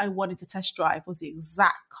car that I wanted to test drive was the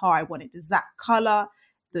exact car I wanted, the exact color,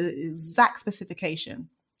 the exact specification.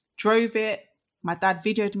 Drove it. My dad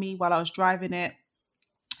videoed me while I was driving it.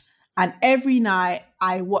 And every night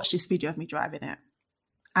I watched this video of me driving it.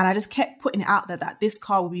 And I just kept putting it out there that this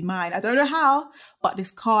car will be mine. I don't know how, but this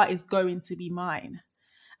car is going to be mine.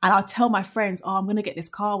 And I'll tell my friends, oh, I'm going to get this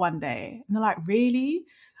car one day. And they're like, really?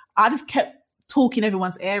 I just kept talking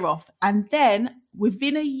everyone's ear off. And then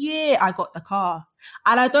within a year, I got the car.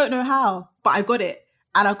 And I don't know how, but I got it.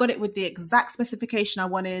 And I got it with the exact specification I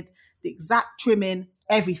wanted, the exact trimming,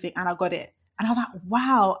 everything. And I got it. And I was like,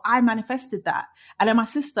 wow, I manifested that. And then my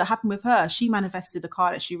sister, happened with her, she manifested the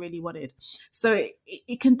car that she really wanted. So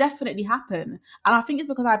it can definitely happen. And I think it's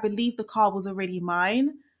because I believe the car was already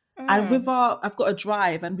mine. And I've got a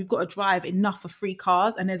drive, and we've got a drive enough for 3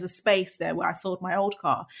 cars. And there's a space there where I sold my old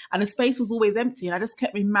car. And the space was always empty. And I just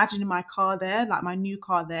kept imagining my car there, like my new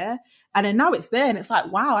car there. And then now it's there, and it's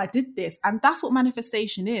like, wow, I did this. And that's what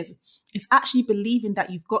manifestation is. It's actually believing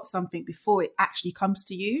that you've got something before it actually comes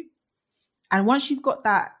to you. And once you've got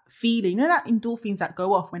that feeling, that endorphins that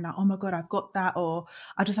go off when like, oh my God, I've got that, or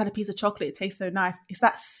I just had a piece of chocolate, it tastes so nice. It's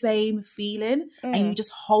that same feeling, and you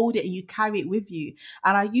just hold it and you carry it with you.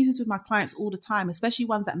 And I use this with my clients all the time, especially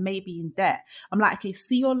ones that may be in debt. I'm like, okay,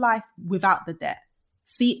 see your life without the debt.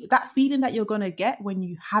 See that feeling that you're going to get when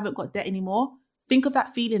you haven't got debt anymore. Think of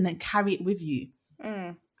that feeling and carry it with you.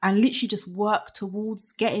 and literally just work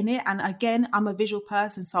towards getting it. And again, I'm a visual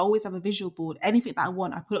person, so I always have a visual board. Anything that I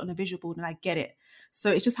want, I put it on a visual board and I get it. So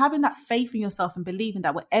it's just having that faith in yourself and believing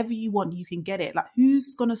that whatever you want, you can get it. Like,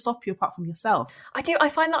 who's going to stop you apart from yourself? I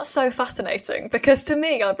find that so fascinating, because to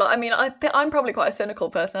me, I'm probably quite a cynical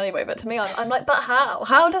person anyway, but to me, I'm like, but how?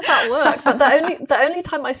 How does that work? But the only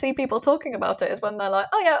time I see people talking about it is when they're like,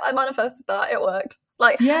 oh yeah, I manifested that, it worked.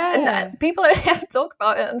 Like, yeah. And people only ever talk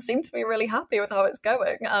about it and seem to be really happy with how it's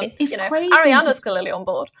going. It's crazy. Ariana's clearly on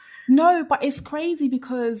board. No, but it's crazy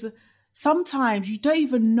because sometimes you don't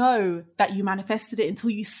even know that you manifested it until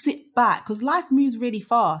you sit back, because life moves really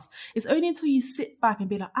fast. It's only until you sit back and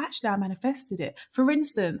be like, actually, I manifested it. For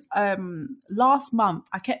instance, last month,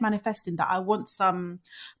 I kept manifesting that I want some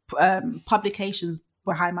publications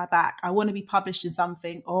behind my back. I want to be published in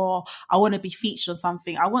something, or I want to be featured on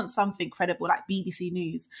something. I want something credible like BBC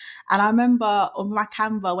News. And I remember on my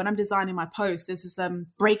Canva, when I'm designing my post, there's this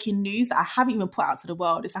breaking news that I haven't even put out to the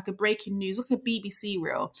world. It's like a breaking news, like a BBC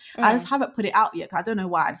reel. I just haven't put it out yet because I don't know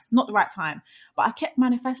why. It's not the right time. But I kept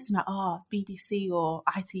manifesting that, BBC or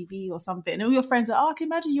ITV or something. And all your friends are, I can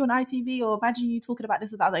imagine you on ITV, or imagine you talking about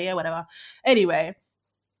this and that. I was like, yeah, whatever. Anyway,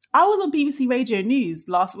 I was on BBC Radio News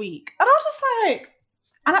last week, and I was just like,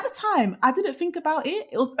 and at the time, I didn't think about it.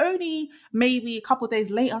 It was only maybe a couple of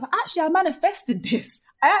days later, I was like, actually, I manifested this.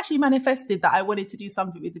 I actually manifested that I wanted to do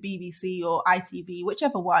something with the BBC or ITV,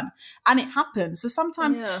 whichever one. And it happened. So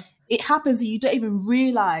sometimes it happens and you don't even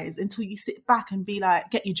realize until you sit back and be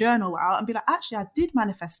like, get your journal out and be like, actually, I did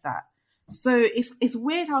manifest that. So it's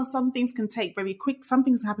weird how some things can take some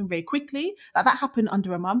things happen very quickly, like that happened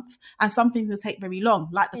under a month, and some things will take very long,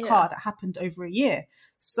 like the car that happened over a year.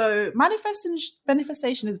 So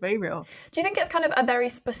manifestation is very real. Do you think it's kind of a very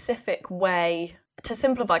specific way to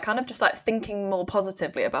simplify, kind of just like thinking more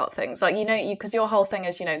positively about things? Like, because your whole thing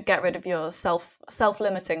is, get rid of your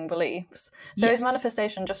self-limiting beliefs. So is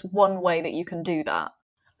manifestation just one way that you can do that?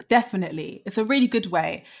 Definitely. It's a really good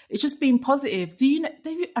way. It's just being positive.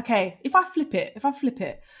 Okay, if I flip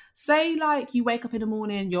it, say like you wake up in the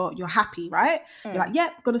morning, you're happy, right? You're like,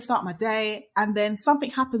 yep, gonna start my day. And then something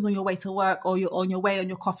happens on your way to work, or you're on your way on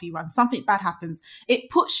your coffee run. Something bad happens. It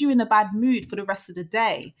puts you in a bad mood for the rest of the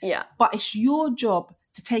day. Yeah. But it's your job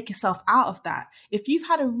to take yourself out of that. If you've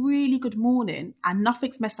had a really good morning and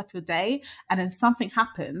nothing's messed up your day, and then something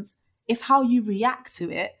happens, it's how you react to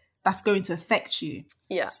it that's going to affect you.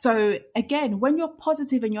 Yeah. So again, when you're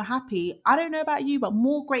positive and you're happy, I don't know about you, but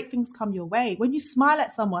more great things come your way. When you smile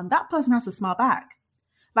at someone, that person has to smile back.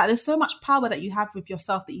 Like, there's so much power that you have with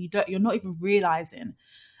yourself that you're not even realizing.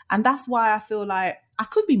 And that's why I feel like I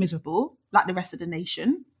could be miserable like the rest of the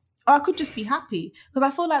nation, or I could just be happy, because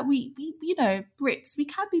I feel like we Brits, we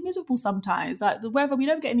can be miserable sometimes. Like the weather, we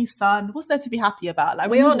don't get any sun. What's there to be happy about?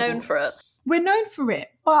 Like, we are known for it. We're known for it,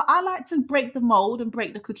 but I like to break the mold and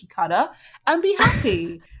break the cookie cutter and be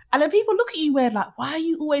happy. And then people look at you weird, like, why are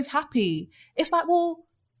you always happy? It's like, well,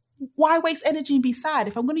 why waste energy and be sad?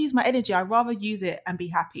 If I'm going to use my energy, I'd rather use it and be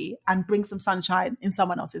happy and bring some sunshine in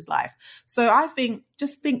someone else's life. So I think,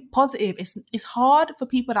 just think positive. It's hard for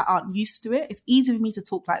people that aren't used to it. It's easy for me to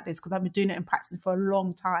talk like this because I've been doing it and practicing for a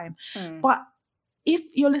long time. But if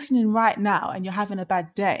you're listening right now and you're having a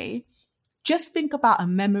bad day, just think about a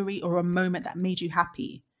memory or a moment that made you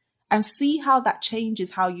happy and see how that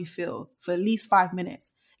changes how you feel for at least 5 minutes.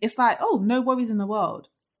 It's like, oh, no worries in the world.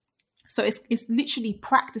 So it's literally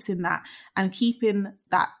practicing that and keeping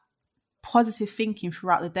that positive thinking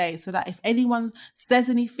throughout the day, so that if anyone says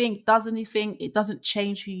anything, does anything, it doesn't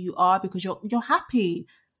change who you are, because you're happy.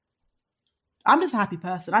 I'm just a happy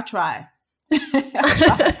person. I try.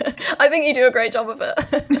 I think you do a great job of it.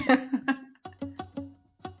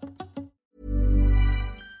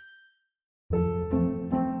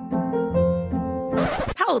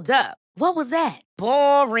 Hold up. What was that?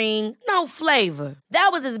 Boring. No flavor. That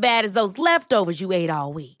was as bad as those leftovers you ate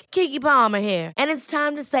all week. Keke Palmer here, and it's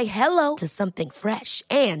time to say hello to something fresh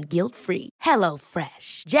and guilt-free. Hello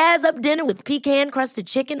Fresh. Jazz up dinner with pecan-crusted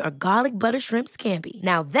chicken or garlic butter shrimp scampi.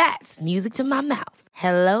 Now that's music to my mouth.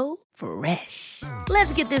 Hello Fresh.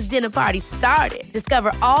 Let's get this dinner party started.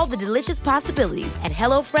 Discover all the delicious possibilities at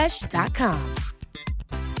hellofresh.com.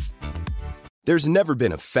 There's never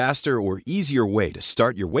been a faster or easier way to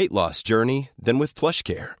start your weight loss journey than with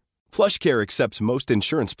PlushCare. PlushCare accepts most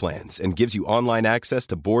insurance plans and gives you online access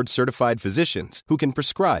to board-certified physicians who can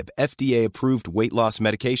prescribe FDA-approved weight loss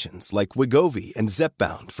medications like Wegovy and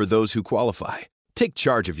Zepbound for those who qualify. Take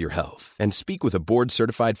charge of your health and speak with a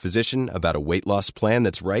board-certified physician about a weight loss plan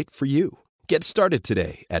that's right for you. Get started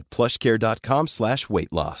today at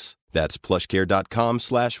plushcare.com/weight loss. That's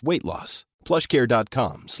plushcare.com/weight loss.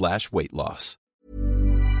 plushcare.com/weight loss.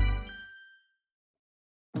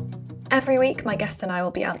 Every week, my guest and I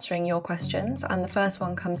will be answering your questions, and the first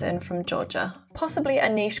one comes in from Georgia. Possibly a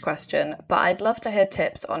niche question, but I'd love to hear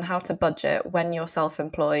tips on how to budget when you're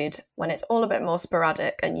self-employed, when it's all a bit more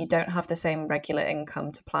sporadic and you don't have the same regular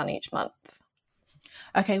income to plan each month.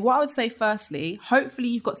 Okay, what I would say firstly, hopefully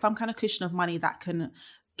you've got some kind of cushion of money that can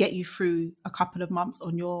get you through a couple of months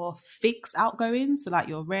on your fixed outgoings, so like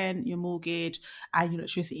your rent, your mortgage, and your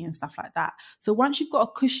electricity and stuff like that. So once you've got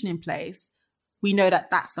a cushion in place, we know that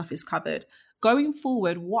that stuff is covered. Going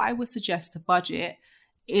forward, what I would suggest to budget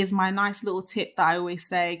is my nice little tip that I always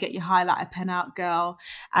say, get your highlighter pen out, girl,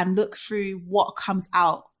 and look through what comes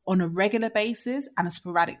out on a regular basis and a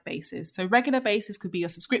sporadic basis. So regular basis could be your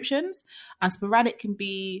subscriptions, and sporadic can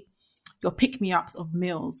be your pick-me-ups of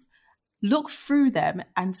meals. Look through them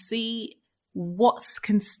and see what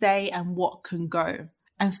can stay and what can go,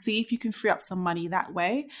 and see if you can free up some money that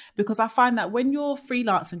way. Because I find that when you're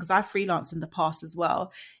freelancing, because I've freelanced in the past as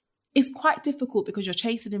well, it's quite difficult because you're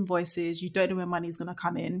chasing invoices, you don't know when money is going to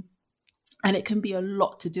come in, and it can be a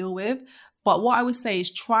lot to deal with. But what I would say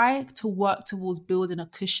is try to work towards building a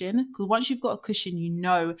cushion, because once you've got a cushion, you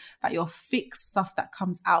know that your fixed stuff that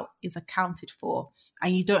comes out is accounted for,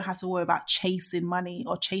 and you don't have to worry about chasing money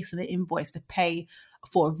or chasing an invoice to pay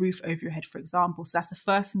for a roof over your head, for example. So that's the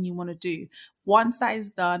first thing you want to do. Once that is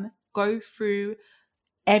done, go through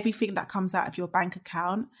everything that comes out of your bank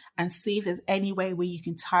account and see if there's any way where you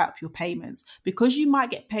can tie up your payments, because you might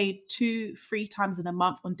get paid 2-3 times in a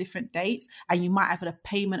month on different dates, and you might have a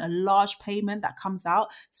large payment that comes out.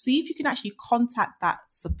 See if you can actually contact that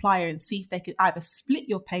supplier and see if they could either split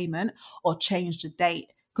your payment or change the date.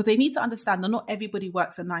 Because they need to understand that not everybody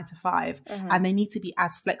works a 9 to 5, and they need to be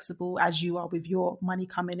as flexible as you are with your money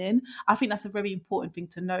coming in. I think that's a very important thing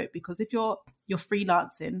to note, because if you're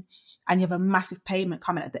freelancing and you have a massive payment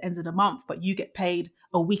coming at the end of the month, but you get paid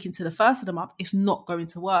a week into the first of the month, it's not going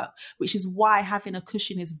to work, which is why having a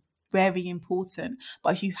cushion is very important.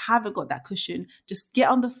 But if you haven't got that cushion, just get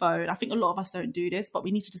on the phone. I think a lot of us don't do this, but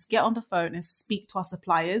we need to just get on the phone and speak to our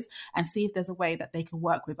suppliers and see if there's a way that they can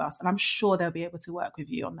work with us. And I'm sure they'll be able to work with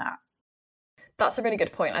you on that. That's a really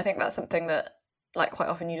good point. I think that's something that, like, quite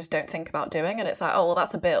often you just don't think about doing, and it's like, oh, well,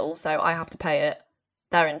 that's a bill, so I have to pay it.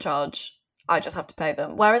 They're in charge. I just have to pay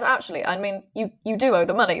them. Whereas actually, I mean, you do owe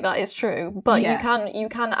the money, that is true, but you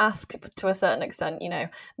can ask to a certain extent,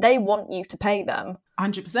 they want you to pay them.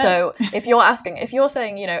 100%. So if you're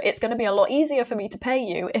saying, it's going to be a lot easier for me to pay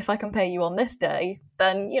you if I can pay you on this day,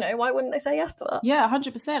 then, why wouldn't they say yes to that? Yeah,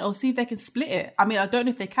 100%. Or see if they can split it. I mean, I don't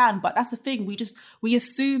know if they can, but that's the thing. We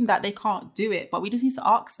assume that they can't do it, but we just need to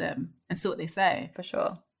ask them and see what they say. For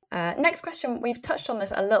sure. Next question, we've touched on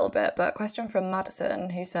this a little bit, but a question from Madison,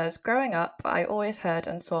 who says, growing up, I always heard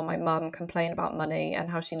and saw my mum complain about money and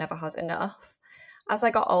how she never has enough. As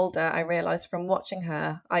I got older, I realised from watching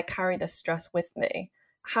her, I carry this stress with me.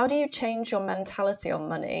 How do you change your mentality on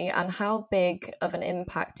money, and how big of an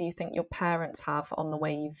impact do you think your parents have on the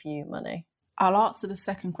way you view money? I'll answer the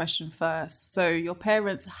second question first. So your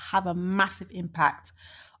parents have a massive impact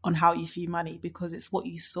on how you view money, because it's what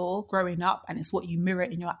you saw growing up and it's what you mirror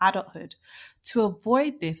in your adulthood. To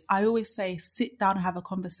avoid this, I always say sit down and have a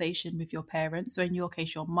conversation with your parents. So in your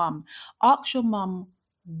case, your mum. Ask your mum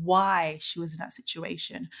why she was in that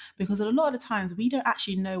situation, because a lot of the times we don't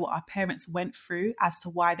actually know what our parents went through as to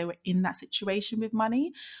why they were in that situation with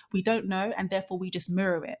money. We don't know, and therefore we just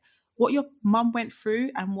mirror it. What your mum went through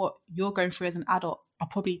and what you're going through as an adult are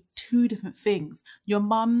probably two different things. Your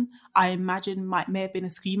mum, I imagine, may have been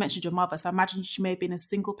you mentioned your mother, so I imagine she may have been a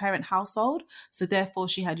single parent household, so therefore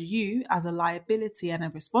she had you as a liability and a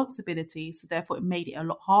responsibility, so therefore it made it a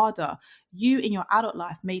lot harder. You in your adult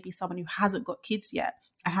life may be someone who hasn't got kids yet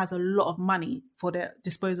and has a lot of money for their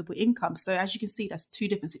disposable income. So as you can see, that's two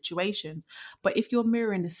different situations. But if you're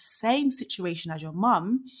mirroring the same situation as your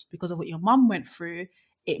mum because of what your mum went through,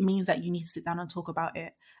 it means that you need to sit down and talk about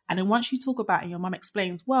it. And then once you talk about it and your mum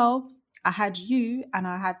explains, well, I had you and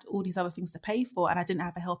I had all these other things to pay for and I didn't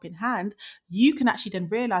have a helping hand, you can actually then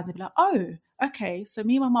realize and be like, oh, okay, so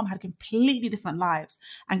me and my mum had completely different lives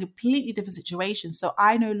and completely different situations. So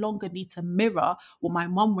I no longer need to mirror what my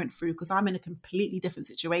mum went through because I'm in a completely different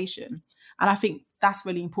situation. And I think that's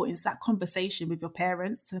really important. It's that conversation with your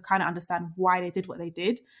parents to kind of understand why they did what they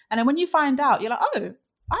did. And then when you find out, you're like, oh,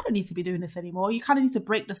 I don't need to be doing this anymore. You kind of need to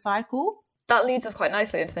break the cycle. That leads us quite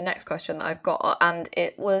nicely into the next question that I've got. And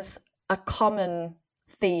it was a common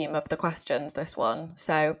theme of the questions, this one.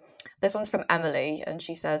 So this one's from Emily, and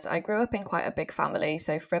she says, I grew up in quite a big family,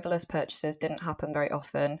 so frivolous purchases didn't happen very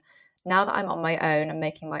often. Now that I'm on my own and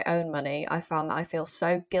making my own money, I found that I feel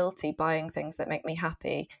so guilty buying things that make me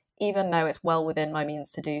happy, even though it's well within my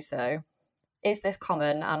means to do so. is this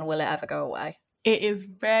common and will it ever go away? It is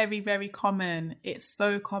very, very common. It's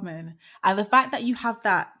so common. And the fact that you have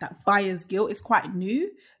that buyer's guilt is quite new,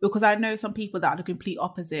 because I know some people that are the complete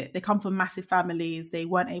opposite. They come from massive families. They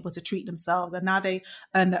weren't able to treat themselves, and now they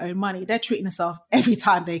earn their own money. They're treating themselves every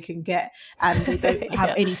time they can get, and they don't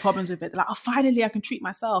have any problems with it. They're like, oh, finally I can treat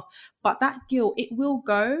myself. But that guilt, it will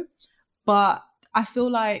go. But I feel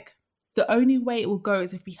like the only way it will go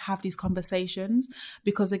is if we have these conversations,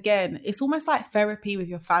 because again, it's almost like therapy with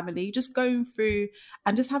your family, just going through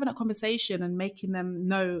and just having a conversation and making them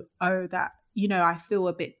know, oh, that, you know, I feel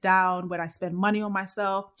a bit down when I spend money on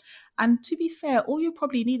myself. And to be fair, all you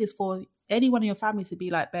probably need is for anyone in your family to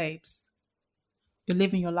be like, babes, you're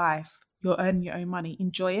living your life, you're earning your own money,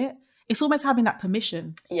 enjoy it. It's almost having that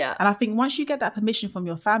permission. Yeah. And I think once you get that permission from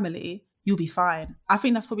your family, you'll be fine. I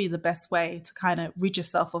think that's probably the best way to kind of rid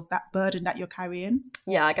yourself of that burden that you're carrying.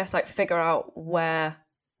 Yeah, I guess like figure out where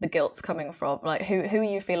the guilt's coming from, like who are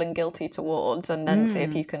you feeling guilty towards, and then see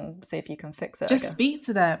if you can fix it. Just speak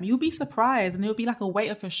to them. You'll be surprised, and it'll be like a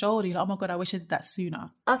weight off your shoulder. You're like, oh my God, I wish I did that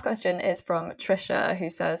sooner. Last question is from Trisha,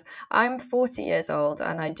 who says, I'm 40 years old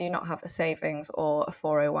and I do not have a savings or a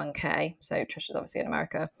 401k. So Trisha's obviously in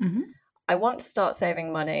America. Mm-hmm. I want to start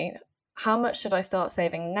saving money. How much should I start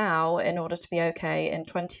saving now in order to be okay in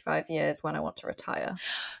 25 years when I want to retire?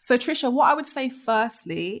 So Trisha, what I would say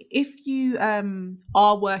firstly, if you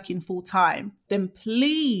are working full time, then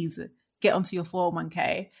please get onto your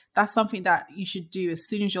 401k. That's something that you should do as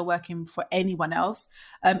soon as you're working for anyone else.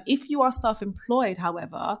 If you are self-employed,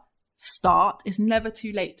 however, start. It's never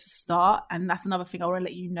too late to start. And that's another thing I want to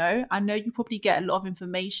let you know. I know you probably get a lot of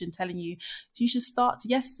information telling you should start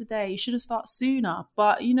yesterday, you should have started sooner.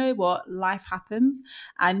 But you know what? Life happens.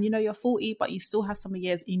 And you know, you're 40, but you still have some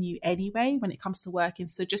years in you anyway when it comes to working.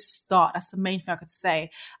 So just start. That's the main thing I could say.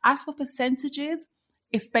 As for percentages,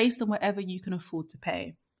 it's based on whatever you can afford to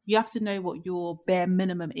pay. You have to know what your bare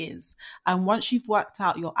minimum is. And once you've worked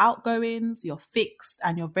out your outgoings, your fixed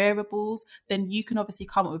and your variables, then you can obviously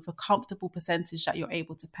come up with a comfortable percentage that you're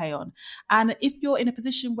able to pay on. And if you're in a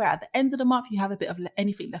position where at the end of the month you have a bit of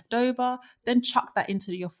anything left over, then chuck that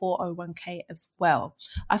into your 401k as well.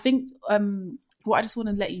 I think what I just want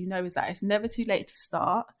to let you know is that it's never too late to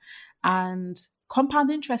start, and compound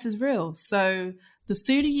interest is real. So the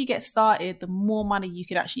sooner you get started, the more money you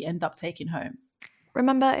could actually end up taking home.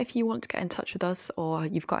 Remember, if you want to get in touch with us or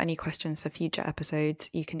you've got any questions for future episodes,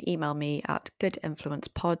 you can email me at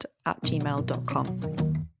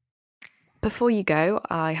goodinfluencepod@gmail.com. Before you go,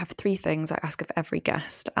 I have 3 things I ask of every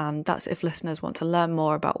guest, and that's if listeners want to learn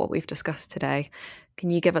more about what we've discussed today. Can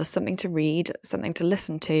you give us something to read, something to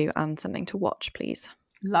listen to, and something to watch, please?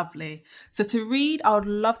 Lovely. So to read, I would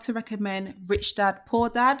love to recommend Rich Dad, Poor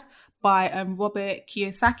Dad by Robert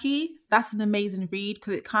Kiyosaki. That's an amazing read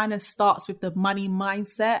because it kind of starts with the money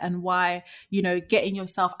mindset and why, you know, getting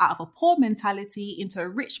yourself out of a poor mentality into a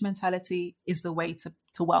rich mentality is the way to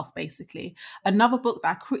wealth, basically. Another book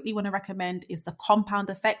that I quickly want to recommend is The Compound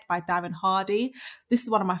Effect by Darren Hardy. This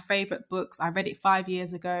is one of my favorite books. I read it 5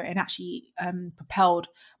 years ago and actually propelled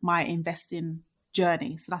my investing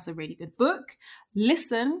journey. So that's a really good book.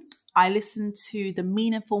 I listened to the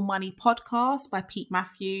Meaningful Money podcast by Pete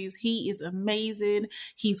Matthews. He is amazing.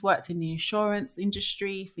 He's worked in the insurance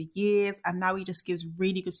industry for years, and now he just gives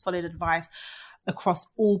really good, solid advice across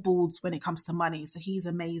all boards when it comes to money. So he's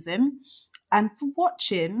amazing. And for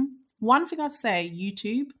watching, one thing I'd say,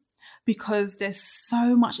 YouTube, because there's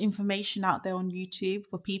so much information out there on YouTube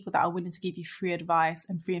for people that are willing to give you free advice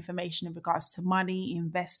and free information in regards to money,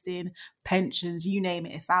 investing, pensions, you name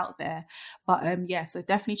it, it's out there. But so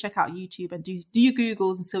definitely check out YouTube and do your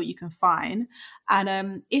Googles and see what you can find.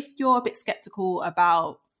 And if you're a bit skeptical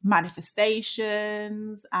about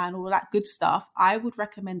manifestations and all that good stuff, I would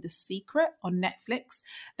recommend The Secret on Netflix.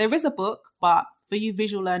 There is a book, but for you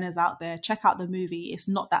visual learners out there, check out the movie. It's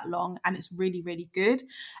not that long and it's really, really good.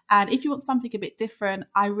 And if you want something a bit different,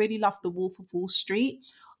 I really love The Wolf of Wall Street.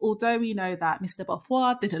 Although we know that Mr.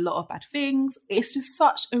 Beauvoir did a lot of bad things, it's just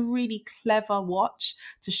such a really clever watch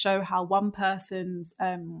to show how one person's,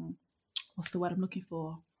 what's the word I'm looking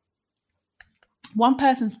for? One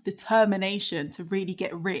person's determination to really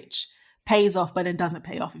get rich pays off, but then doesn't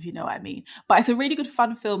pay off, if you know what I mean. But it's a really good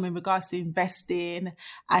fun film in regards to investing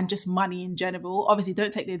and just money in general. Obviously,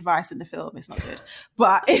 don't take the advice in the film. It's not good.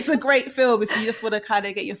 But it's a great film if you just want to kind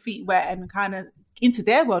of get your feet wet and kind of into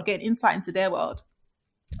their world, get an insight into their world.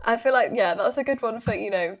 I feel like, yeah, that's a good one for,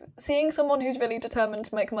 you know, seeing someone who's really determined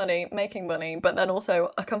to make money, making money, but then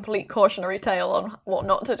also a complete cautionary tale on what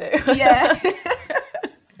not to do. Yeah.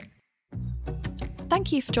 Thank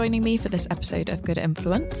Thank you for joining me for this episode of Good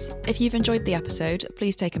Influence. If you've enjoyed the episode,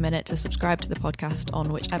 please take a minute to subscribe to the podcast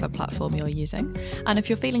on whichever platform you're using. And if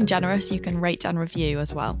you're feeling generous, you can rate and review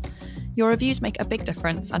as well. Your reviews make a big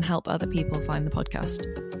difference and help other people find the podcast.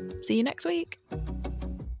 See you next week.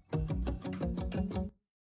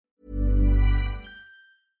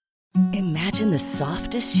 Imagine the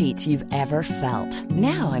softest sheets you've ever felt.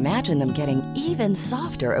 Now imagine them getting even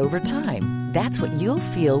softer over time. That's what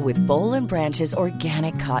you'll feel with Boll & Branch's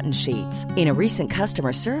organic cotton sheets. In a recent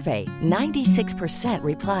customer survey, 96%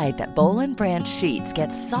 replied that Boll & Branch sheets get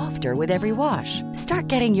softer with every wash. Start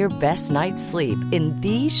getting your best night's sleep in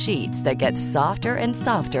these sheets that get softer and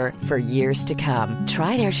softer for years to come.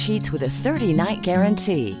 Try their sheets with a 30-night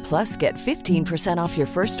guarantee. Plus, get 15% off your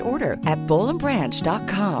first order at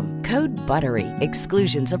bollandbranch.com. Code BUTTERY.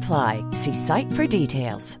 Exclusions apply. See site for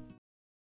details.